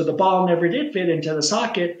right, so the ball never did fit into the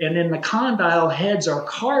socket. And then the condyle heads are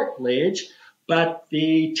cartilage, but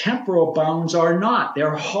the temporal bones are not.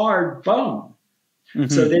 They're hard bone.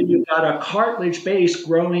 So then you've got a cartilage base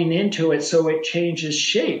growing into it, so it changes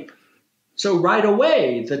shape. So right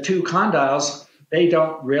away, the two condyles,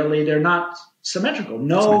 they're not symmetrical.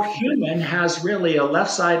 No human has really a left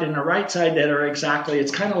side and a right side that are exactly,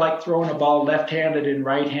 it's kind of like throwing a ball left-handed and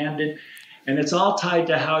right-handed, and it's all tied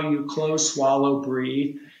to how you close, swallow,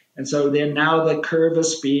 breathe. And so then now the curve of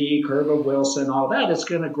Spee, curve of Wilson, all that, it's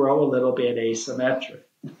going to grow a little bit asymmetric.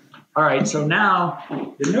 All right, so now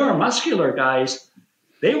the neuromuscular guys,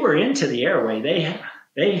 they were into the airway.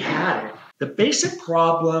 They had it. The basic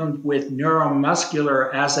problem with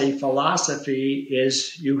neuromuscular as a philosophy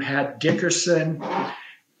is you had Dickerson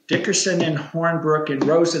and Hornbrook and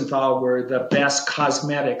Rosenthal were the best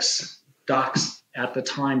cosmetics docs at the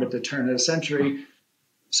time, at the turn of the century.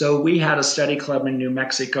 So we had a study club in New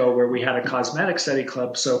Mexico where we had a cosmetic study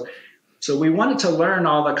club. So we wanted to learn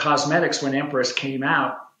all the cosmetics when Empress came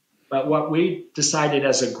out. But what we decided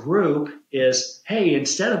as a group is, hey,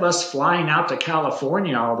 instead of us flying out to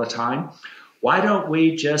California all the time, why don't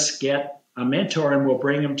we just get a mentor and we'll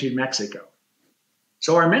bring him to Mexico?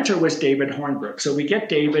 So our mentor was David Hornbrook. So we get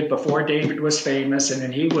David before David was famous, and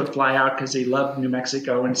then he would fly out because he loved New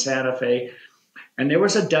Mexico and Santa Fe. And there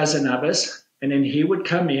was a dozen of us, and then he would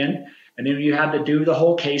come in, and then you had to do the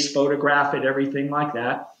whole case, photograph it, everything like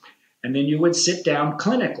that. And then you would sit down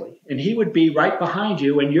clinically, and he would be right behind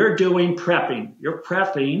you, and you're doing prepping. You're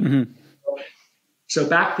prepping. So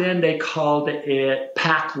back then they called it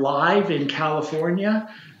PAC Live in California.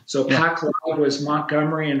 So PAC Live was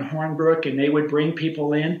Montgomery and Hornbrook, and they would bring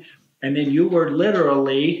people in. And then you were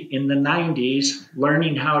literally in the 90s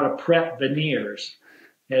learning how to prep veneers,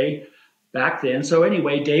 okay, back then. So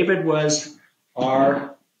anyway, David was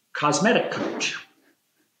our cosmetic coach.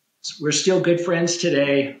 We're still good friends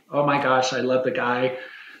today. Oh my gosh, I love the guy.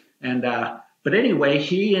 And but anyway,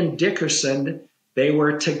 he and Dickerson, they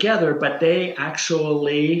were together, but they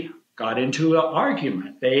actually got into an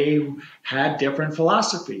argument. They had different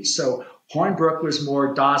philosophies. So Hornbrook was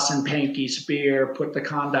more Dawson, Pankey, spear, put the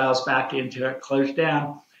condyles back into it, closed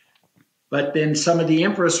down. But then some of the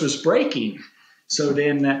Empress was breaking. So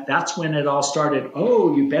then that's when it all started.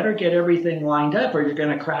 Oh, you better get everything lined up or you're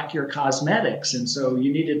going to crack your cosmetics. And so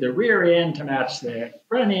you needed the rear end to match the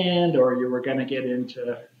front end, or you were going to get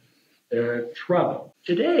into trouble.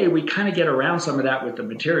 Today, we kind of get around some of that with the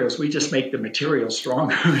materials. We just make the materials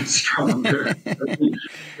stronger and stronger.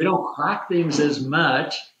 We don't crack things as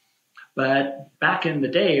much, but back in the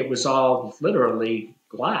day, it was all literally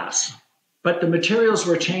glass. But the materials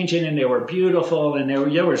were changing and they were beautiful and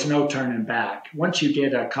there was no turning back. Once you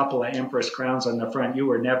did a couple of Empress crowns on the front, you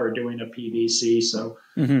were never doing a PVC. So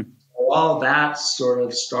all that sort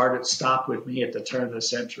of stopped with me at the turn of the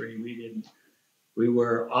century. We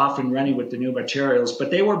were off and running with the new materials, but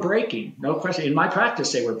they were breaking, no question. In my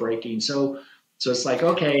practice, they were breaking. So it's like,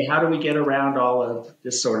 okay, how do we get around all of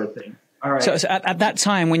this sort of thing? All right. So at that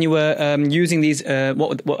time, when you were using these,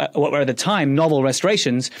 what were at the time novel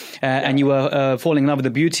restorations, and you were falling in love with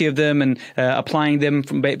the beauty of them and applying them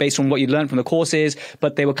based on what you learned from the courses,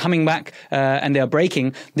 but they were coming back and they are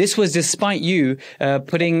breaking. This was despite you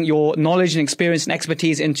putting your knowledge and experience and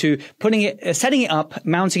expertise into setting it up,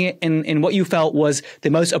 mounting it in what you felt was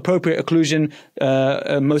the most appropriate occlusion,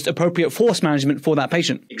 most appropriate force management for that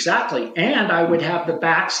patient. Exactly, and I would have the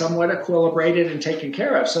back somewhat equilibrated and taken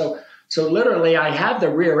care of. So literally, I had the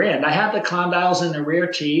rear end. I had the condyles in the rear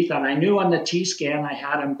teeth, and I knew on the T-scan I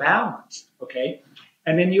had them balanced, okay?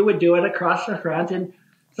 And then you would do it across the front, and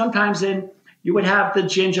sometimes then you would have the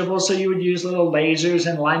gingival, so you would use little lasers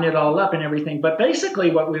and line it all up and everything. But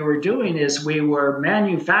basically what we were doing is we were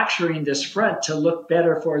manufacturing this front to look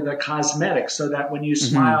better for the cosmetics so that when you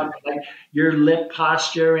smiled, like your lip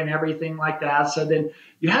posture and everything like that. So then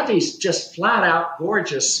you have these just flat out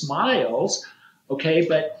gorgeous smiles, okay?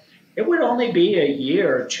 But it would only be a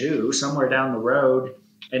year or two somewhere down the road,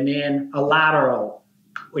 and then a lateral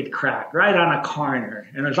would crack right on a corner.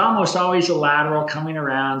 And it was almost always a lateral coming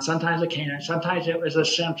around, sometimes a canine, sometimes it was a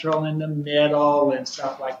central in the middle and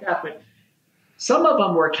stuff like that. But some of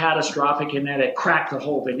them were catastrophic in that it cracked the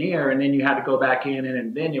whole veneer, and then you had to go back in,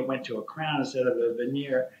 and then it went to a crown instead of a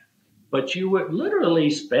veneer. But you would literally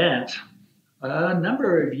spent a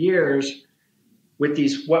number of years with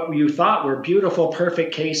these, what you thought were beautiful,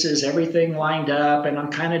 perfect cases, everything lined up. And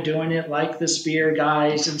I'm kind of doing it like the Spear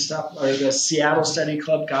guys and stuff, or the Seattle Study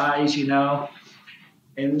Club guys, you know.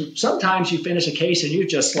 And sometimes you finish a case and you're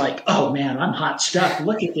just like, oh man, I'm hot stuff.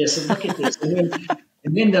 Look at this and look at this.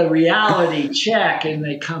 And then the reality check and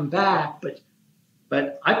they come back.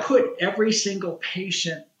 But I put every single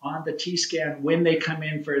patient on the T-scan when they come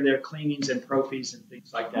in for their cleanings and prophies and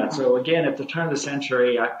things like that. So again, at the turn of the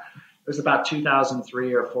century, it was about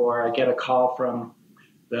 2003 or 4. I get a call from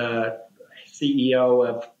the CEO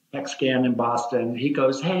of TechScan in Boston. He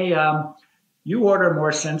goes, hey, you order more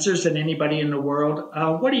sensors than anybody in the world.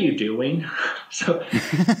 What are you doing? So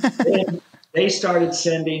they started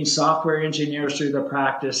sending software engineers through the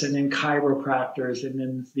practice, and then chiropractors, and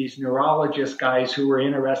then these neurologist guys who were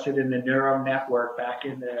interested in the neural network back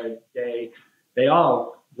in the day. They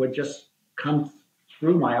all would just come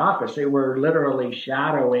through my office. They were literally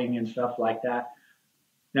shadowing and stuff like that.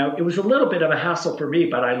 Now, it was a little bit of a hassle for me,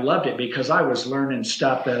 but I loved it because I was learning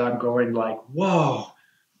stuff that I'm going like, whoa.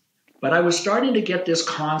 But I was starting to get this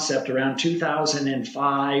concept around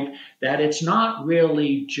 2005 that it's not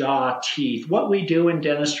really jaw teeth. What we do in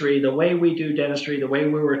dentistry, the way we do dentistry, the way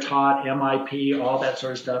we were taught, MIP, all that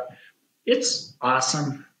sort of stuff, it's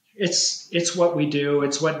awesome. It's what we do.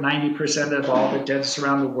 It's what 90% of all the dentists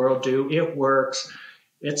around the world do. It works.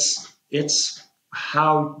 It's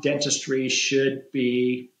how dentistry should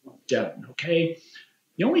be done, okay?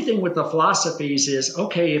 The only thing with the philosophies is,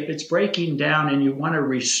 okay, if it's breaking down and you want to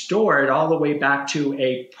restore it all the way back to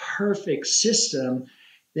a perfect system,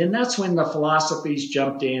 then that's when the philosophies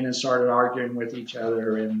jumped in and started arguing with each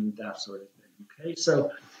other and that sort of thing, okay?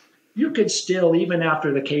 So you could still, even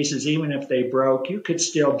after the cases, even if they broke, you could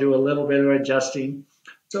still do a little bit of adjusting.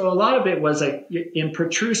 So a lot of it was in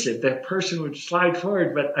protrusive. The person would slide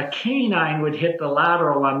forward, but a canine would hit the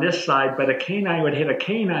lateral on this side, but a canine would hit a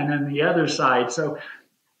canine on the other side. So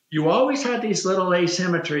you always had these little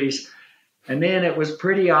asymmetries. And then it was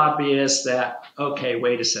pretty obvious that, okay,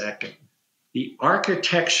 wait a second. The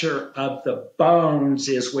architecture of the bones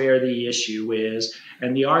is where the issue is.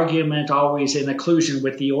 And the argument always in occlusion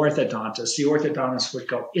with the orthodontist would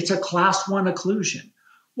go, it's a class 1 occlusion.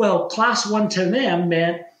 Well, class 1 to them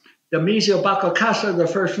meant the mesial-buccal cusp of the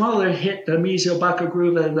first molar hit the mesial-buccal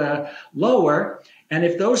groove of the lower. And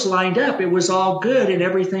if those lined up, it was all good and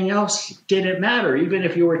everything else didn't matter, even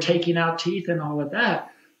if you were taking out teeth and all of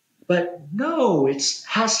that. But no, it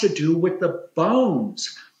has to do with the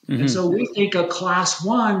bones. And so we think of class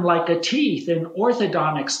 1 like a teeth, and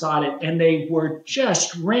orthodontics thought it, and they were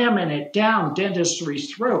just ramming it down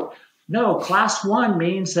dentistry's throat. No, class 1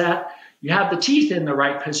 means that you have the teeth in the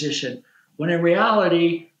right position, when in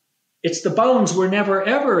reality, it's the bones were never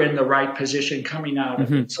ever in the right position coming out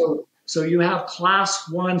of it. So you have class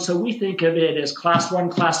 1. So we think of it as class 1,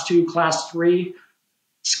 class 2, class 3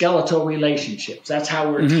 skeletal relationships. That's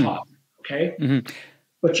how we're taught. Okay.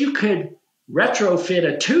 But you could retrofit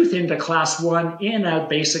a tooth into class 1 in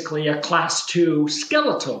basically a class 2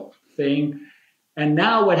 skeletal thing. And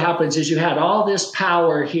now what happens is you had all this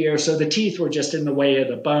power here. So the teeth were just in the way of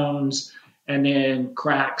the bones, and then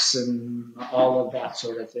cracks and all of that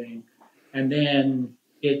sort of thing. And then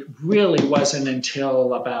it really wasn't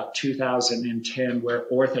until about 2010 where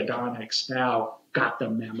orthodontics now got the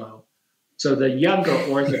memo. So the younger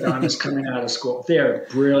orthodontists coming out of school, they're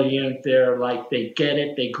brilliant. They're like, they get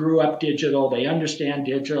it. They grew up digital. They understand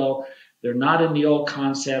digital. They're not in the old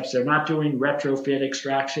concepts. They're not doing retrofit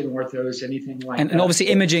extraction orthos, anything like that. And obviously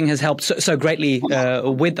imaging has helped so greatly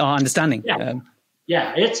with our understanding.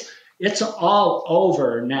 Yeah, it's all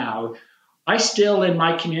over now. I still, in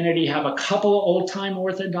my community, have a couple of old-time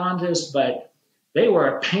orthodontists, but they were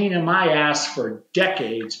a pain in my ass for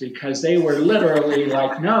decades because they were literally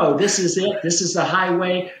like, no, this is it. This is the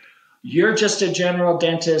highway. You're just a general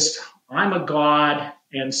dentist. I'm a god.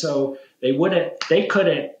 And so they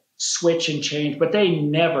couldn't switch and change, but they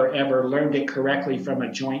never, ever learned it correctly from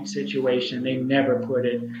a joint situation. They never put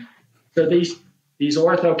it. So these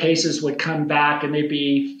ortho cases would come back and they'd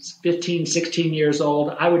be 15, 16 years old.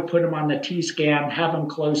 I would put them on the T-scan, have them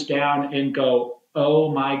close down and go,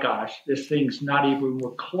 oh my gosh, this thing's not even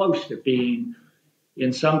close to being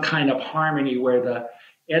in some kind of harmony where the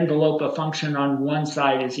envelope of function on one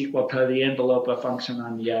side is equal to the envelope of function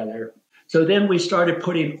on the other. So then we started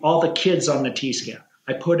putting all the kids on the T-scan.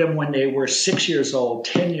 I put them when they were 6 years old,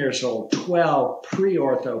 10 years old, 12,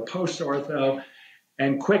 pre-ortho, post-ortho,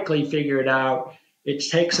 and quickly figured out it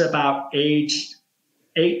takes about age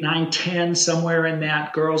 8, 9, 10, somewhere in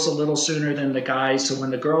that. Girls a little sooner than the guys. So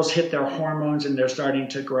when the girls hit their hormones and they're starting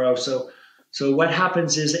to grow. So what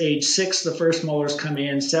happens is age 6, the first molars come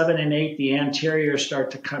in. 7 and 8, the anteriors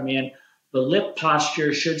start to come in. The lip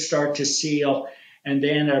posture should start to seal. And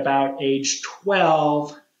then at about age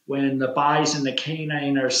 12, when the bis and the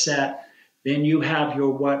canine are set, then you have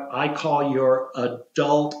your, what I call your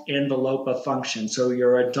adult envelope of function. So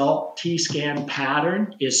your adult T-scan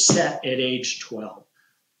pattern is set at age 12.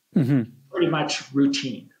 Pretty much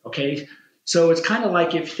routine, okay? So it's kind of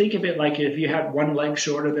like, if you think of it like if you had one leg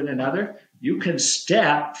shorter than another, you can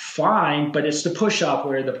step fine, but it's the push-off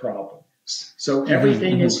where the problem is. So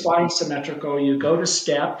everything is fine, symmetrical. You go to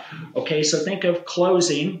step, okay? So think of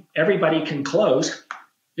closing. Everybody can close.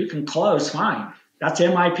 You can close fine. That's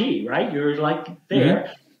MIP, right? You're like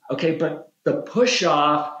there. Okay, but the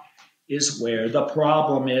push-off is where the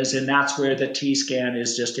problem is, and that's where the T-scan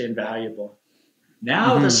is just invaluable.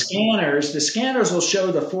 Now the scanners will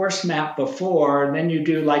show the force map before, and then you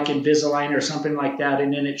do like Invisalign or something like that,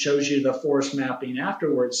 and then it shows you the force mapping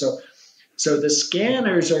afterwards. So the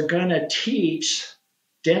scanners are going to teach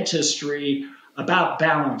dentistry about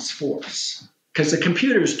balance force because the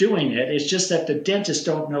computer's doing it. It's just that the dentists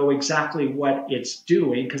don't know exactly what it's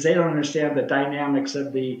doing because they don't understand the dynamics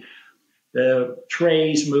of the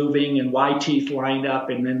trays moving and why teeth line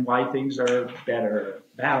up and then why things are better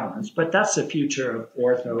balanced. But that's the future of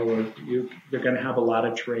ortho. They're going to have a lot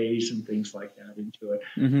of trays and things like that into it.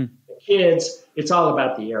 The kids, it's all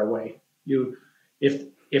about the airway.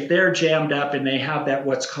 If they're jammed up and they have that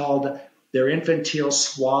what's called their infantile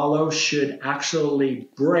swallow should actually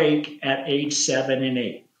break at age 7 and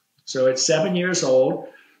 8. So at 7 years old,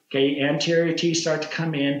 okay, anterior teeth start to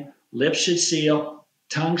come in, lips should seal,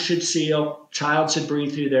 tongue should seal, child should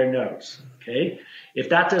breathe through their nose, okay? If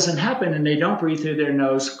that doesn't happen and they don't breathe through their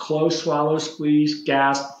nose, close, swallow, squeeze,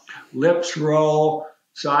 gasp, lips roll,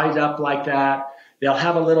 side up like that. They'll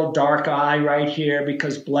have a little dark eye right here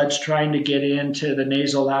because blood's trying to get into the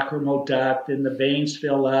nasolacrimal duct and the veins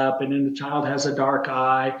fill up and then the child has a dark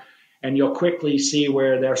eye and you'll quickly see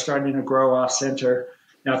where they're starting to grow off center.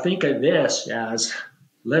 Now think of this as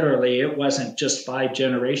literally it wasn't just 5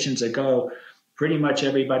 generations ago. Pretty much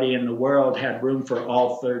everybody in the world had room for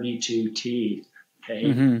all 32 teeth.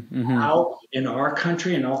 Okay. Now in our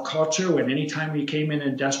country and our culture, when anytime we came in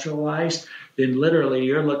industrialized, then literally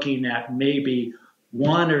you're looking at maybe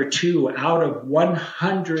 1 or 2 out of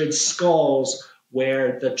 100 skulls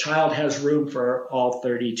where the child has room for all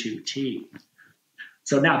 32 teeth.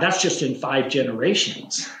 So now that's just in 5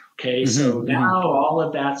 generations. Okay, so now all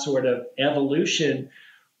of that sort of evolution,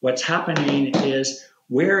 what's happening is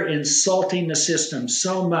we're insulting the system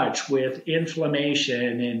so much with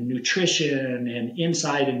inflammation and nutrition and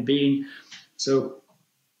insight and being. So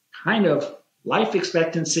kind of life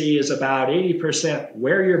expectancy is about 80%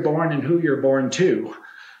 where you're born and who you're born to.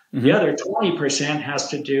 The other 20% has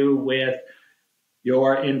to do with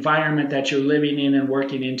your environment that you're living in and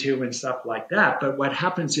working into and stuff like that. But what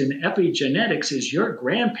happens in epigenetics is your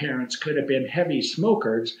grandparents could have been heavy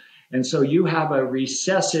smokers. And so you have a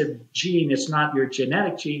recessive gene. It's not your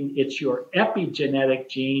genetic gene, it's your epigenetic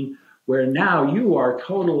gene, where now you are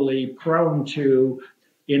totally prone to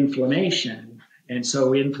inflammation. And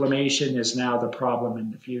so inflammation is now the problem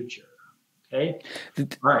in the future. Okay? All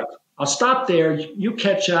right. I'll stop there. You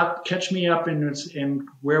catch me up in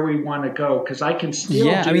where we want to go, because I can still.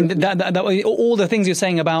 Yeah, I mean, that all the things you're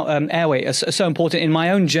saying about airway are so important. In my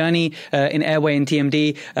own journey in Airway and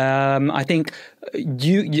TMD, I think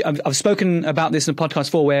I've spoken about this in the podcast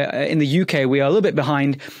before, where in the UK we are a little bit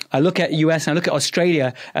behind. I look at US and I look at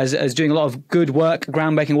Australia as doing a lot of good work,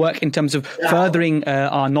 groundbreaking work in terms of furthering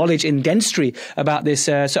our knowledge in dentistry about this.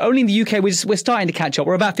 So only in the UK we're starting to catch up.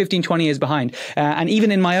 We're about 15, 20 years behind. And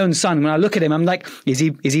even in my own son, when I look at him, I'm like, is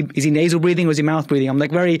he nasal breathing or is he mouth breathing? I'm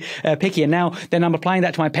like very picky. And now then I'm applying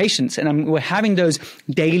that to my patients, and we're having those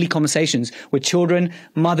daily conversations with children,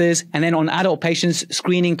 mothers, and then on adult patients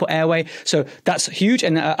screening for airway. So that's huge.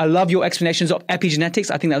 And I love your explanations of epigenetics.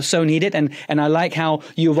 I think that was so needed. And I like how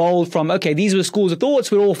you evolved from, okay, these were the schools of thoughts.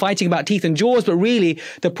 We're all fighting about teeth and jaws, but really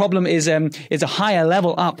the problem is a higher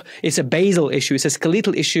level up. It's a basal issue. It's a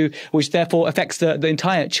skeletal issue, which therefore affects the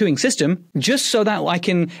entire chewing system. Just so that I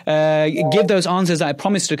can give those answers that I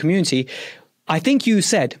promised to the community, I think you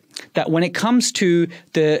said that when it comes to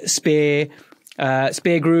the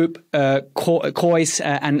Spear group, Coyce,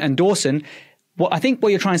 and Dawson, I think what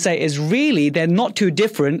you're trying to say is really they're not too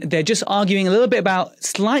different. They're just arguing a little bit about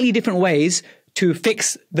slightly different ways to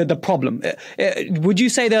fix the problem. Would you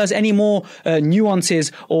say there's any more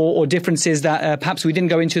nuances or differences that perhaps we didn't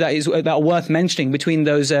go into that are worth mentioning between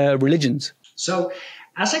those religions? So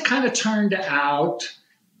as it kind of turned out,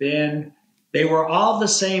 then they were all the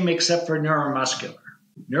same except for neuromuscular.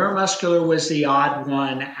 Neuromuscular was the odd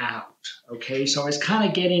one out. Okay, so I was kind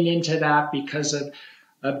of getting into that because of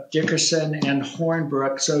Dickerson and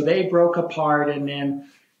Hornbrook. So they broke apart, and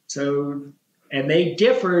they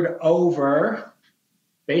differed over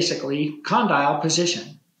basically condyle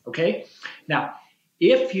position. Okay, now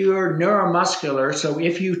if you're neuromuscular, so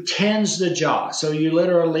if you tens the jaw, so you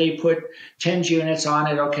literally put TENS units on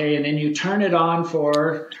it, okay, and then you turn it on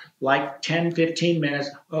for like 10, 15 minutes.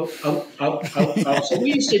 So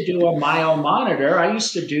we used to do a myomonitor. I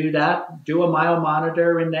used to do a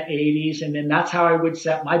myomonitor in the 80s, and then that's how I would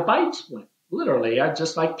set my bite split. Literally, I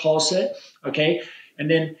just like pulse it, okay? And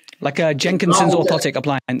then like a Jenkinson's orthotic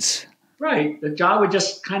appliance. Right. The jaw would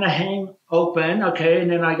just kind of hang open, okay?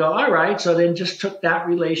 And then I go, all right. So then just took that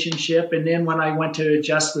relationship. And then when I went to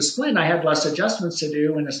adjust the splint, I had less adjustments to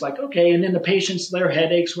do. And it's like, okay. And then the patients, their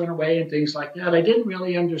headaches went away and things like that. I didn't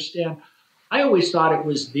really understand. I always thought it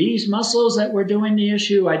was these muscles that were doing the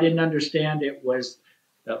issue. I didn't understand it was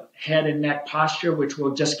the head and neck posture, which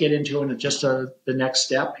we'll just get into in just the next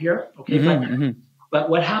step here. Okay.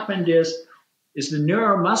 But what happened is the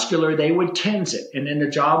neuromuscular, they would tense it, and then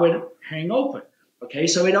the jaw would hang open. Okay,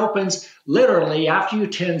 so it opens literally after you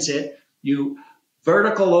tense it,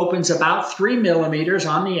 vertical opens about 3 millimeters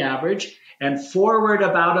on the average, and forward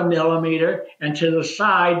about 1 millimeter, and to the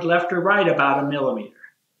side, left or right, about 1 millimeter.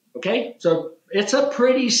 Okay, so it's a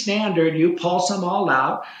pretty standard. You pulse them all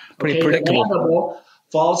out. Pretty predictable. The mandible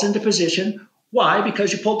falls into position. Why?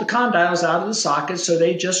 Because you pulled the condyles out of the socket, so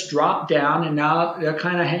they just drop down, and now they're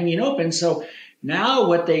kind of hanging open. So now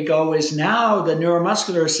what they go is now the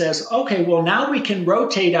neuromuscular says, okay, well, now we can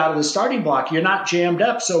rotate out of the starting block. You're not jammed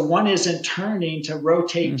up, so one isn't turning to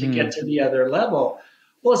rotate to get to the other level.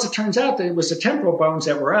 Well, as it turns out, it was the temporal bones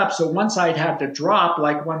that were up, so one side had to drop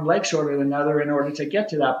like one leg shorter than another in order to get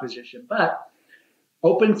to that position. But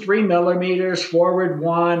open 3 millimeters, forward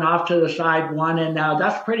 1, off to the side 1, and now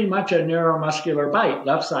that's pretty much a neuromuscular bite,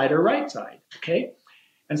 left side or right side, okay?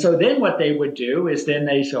 And so then what they would do is then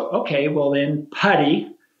they say, okay, well then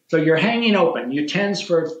putty. So you're hanging open. You TENS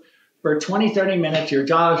for 20, 30 minutes. Your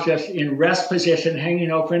jaw is just in rest position, hanging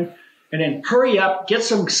open. And then hurry up, get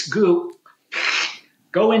some scoop,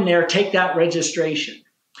 go in there, take that registration.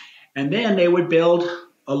 And then they would build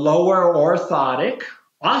a lower orthotic.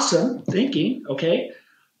 Awesome thinking, okay.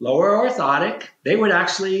 Lower orthotic. They would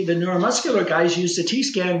actually, the neuromuscular guys use the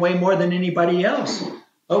T-scan way more than anybody else.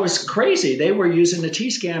 Oh, it was crazy. They were using the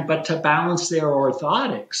T-scan, but to balance their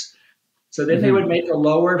orthotics. So then they would make a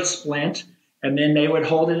lower splint, and then they would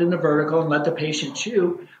hold it in the vertical and let the patient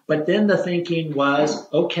chew. But then the thinking was,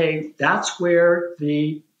 okay, that's where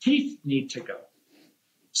the teeth need to go.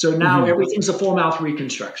 So now everything's a full mouth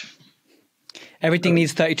reconstruction. Everything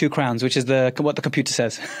needs 32 crowns, which is what the computer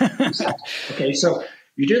says. Exactly. Okay, so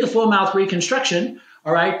you do the full mouth reconstruction,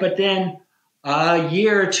 all right, but then a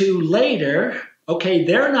year or two later, okay,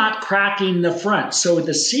 they're not cracking the front. So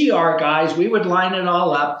the CR guys, we would line it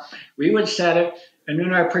all up, we would set it, and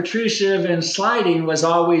then our protrusive and sliding was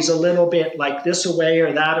always a little bit like this away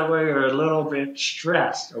or that away or a little bit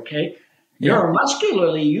stressed, okay?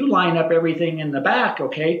 Neuromuscularly, you line up everything in the back,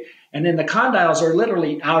 okay? And then the condyles are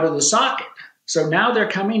literally out of the socket. So now they're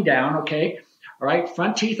coming down, okay? All right,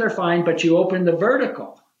 front teeth are fine, but you open the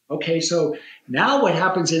vertical. Okay, so now what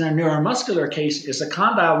happens in a neuromuscular case is a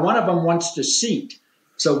condyle, one of them wants to seat.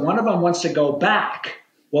 So one of them wants to go back.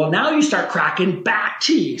 Well, now you start cracking back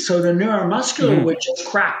teeth. So the neuromuscular would just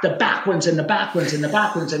crack the back ones and the back ones and the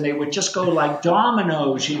back ones, and they would just go like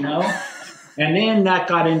dominoes, you know? And then that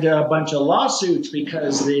got into a bunch of lawsuits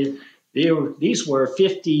because these were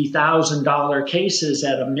 $50,000 cases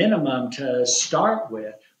at a minimum to start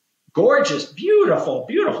with. Gorgeous, beautiful,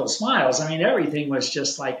 beautiful smiles. I mean, everything was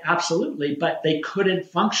just like absolutely, but they couldn't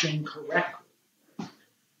function correctly.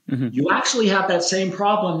 You actually have that same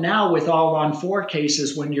problem now with all on four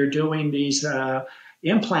cases when you're doing these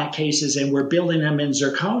implant cases and we're building them in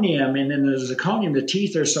zirconium. And in the zirconium, the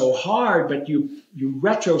teeth are so hard, but you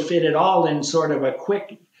retrofit it all in sort of a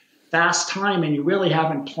quick, fast time, and you really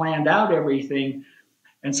haven't planned out everything.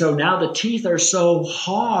 And so now the teeth are so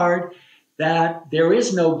hard that there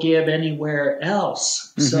is no give anywhere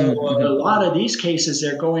else. So a lot of these cases,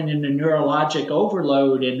 they're going into neurologic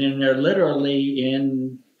overload, and then they're literally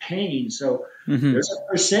in pain. So there's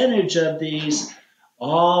a percentage of these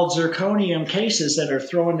all zirconium cases that are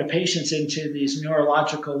throwing the patients into these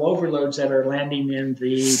neurological overloads that are landing in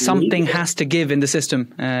the... Something has to give in the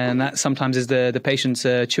system, and that sometimes is the patient's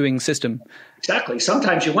chewing system. Exactly.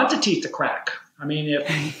 Sometimes you want the teeth to crack. I mean,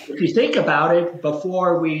 if you think about it,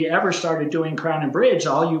 before we ever started doing crown and bridge,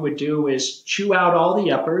 all you would do is chew out all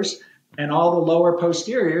the uppers and all the lower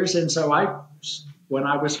posteriors. And so when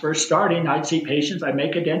I was first starting, I'd see patients, I'd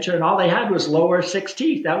make a denture, and all they had was lower 6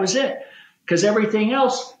 teeth. That was it. Because everything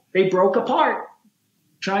else, they broke apart,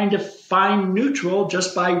 trying to find neutral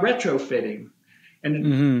just by retrofitting.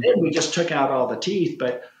 And then we just took out all the teeth.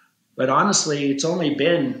 But honestly, it's only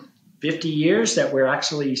been 50 years that we're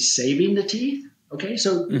actually saving the teeth. Okay,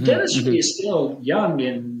 so dentistry is still young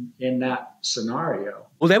in that scenario.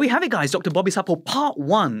 Well, there we have it, guys. Dr. Bobby Supple, part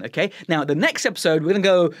 1, okay? Now, the next episode, we're going to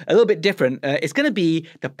go a little bit different. It's going to be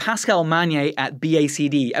the Pascal Magnier at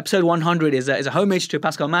BACD. Episode 100 is a homage to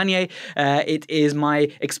Pascal Magnier. It is my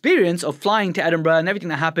experience of flying to Edinburgh and everything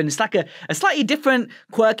that happened. It's like a slightly different,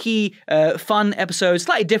 quirky, fun episode,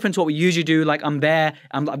 slightly different to what we usually do. Like, I'm there,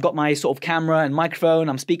 I've got my sort of camera and microphone,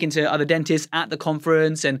 I'm speaking to other dentists at the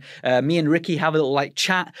conference, and me and Ricky have a little like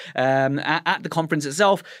chat at the conference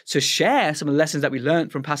itself to share some of the lessons that we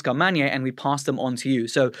learned from Pascal Magnier, and we pass them on to you.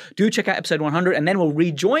 So do check out episode 100, and then we'll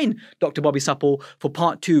rejoin Dr. Bobby Supple for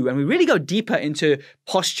part 2, and we really go deeper into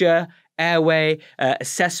posture, airway,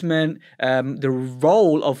 assessment, the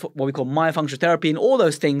role of what we call myofunctional therapy, and all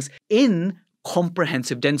those things in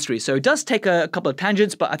comprehensive dentistry. So it does take a couple of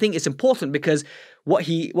tangents, but I think it's important because what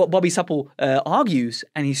Bobby Supple argues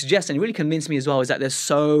and he suggests, and he really convinced me as well, is that there's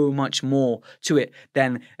so much more to it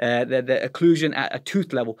than the occlusion at a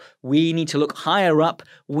tooth level. We need to look higher up.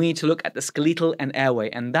 We need to look at the skeletal and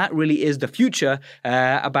airway, and that really is the future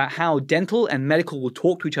about how dental and medical will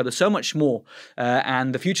talk to each other so much more.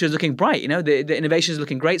 And the future is looking bright. You know, the innovation is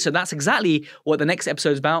looking great. So that's exactly what the next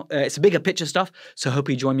episode is about. It's a bigger picture stuff. So I hope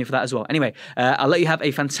you join me for that as well. Anyway, I'll let you have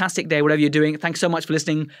a fantastic day, whatever you're doing. Thanks so much for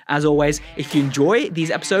listening. As always, if you enjoy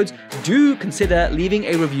these episodes, do consider leaving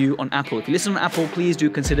a review on Apple. If you listen on Apple, please do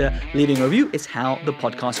consider leaving a review. It's how the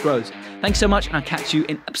podcast grows. Thanks so much, and I'll catch you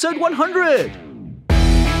in episode 100.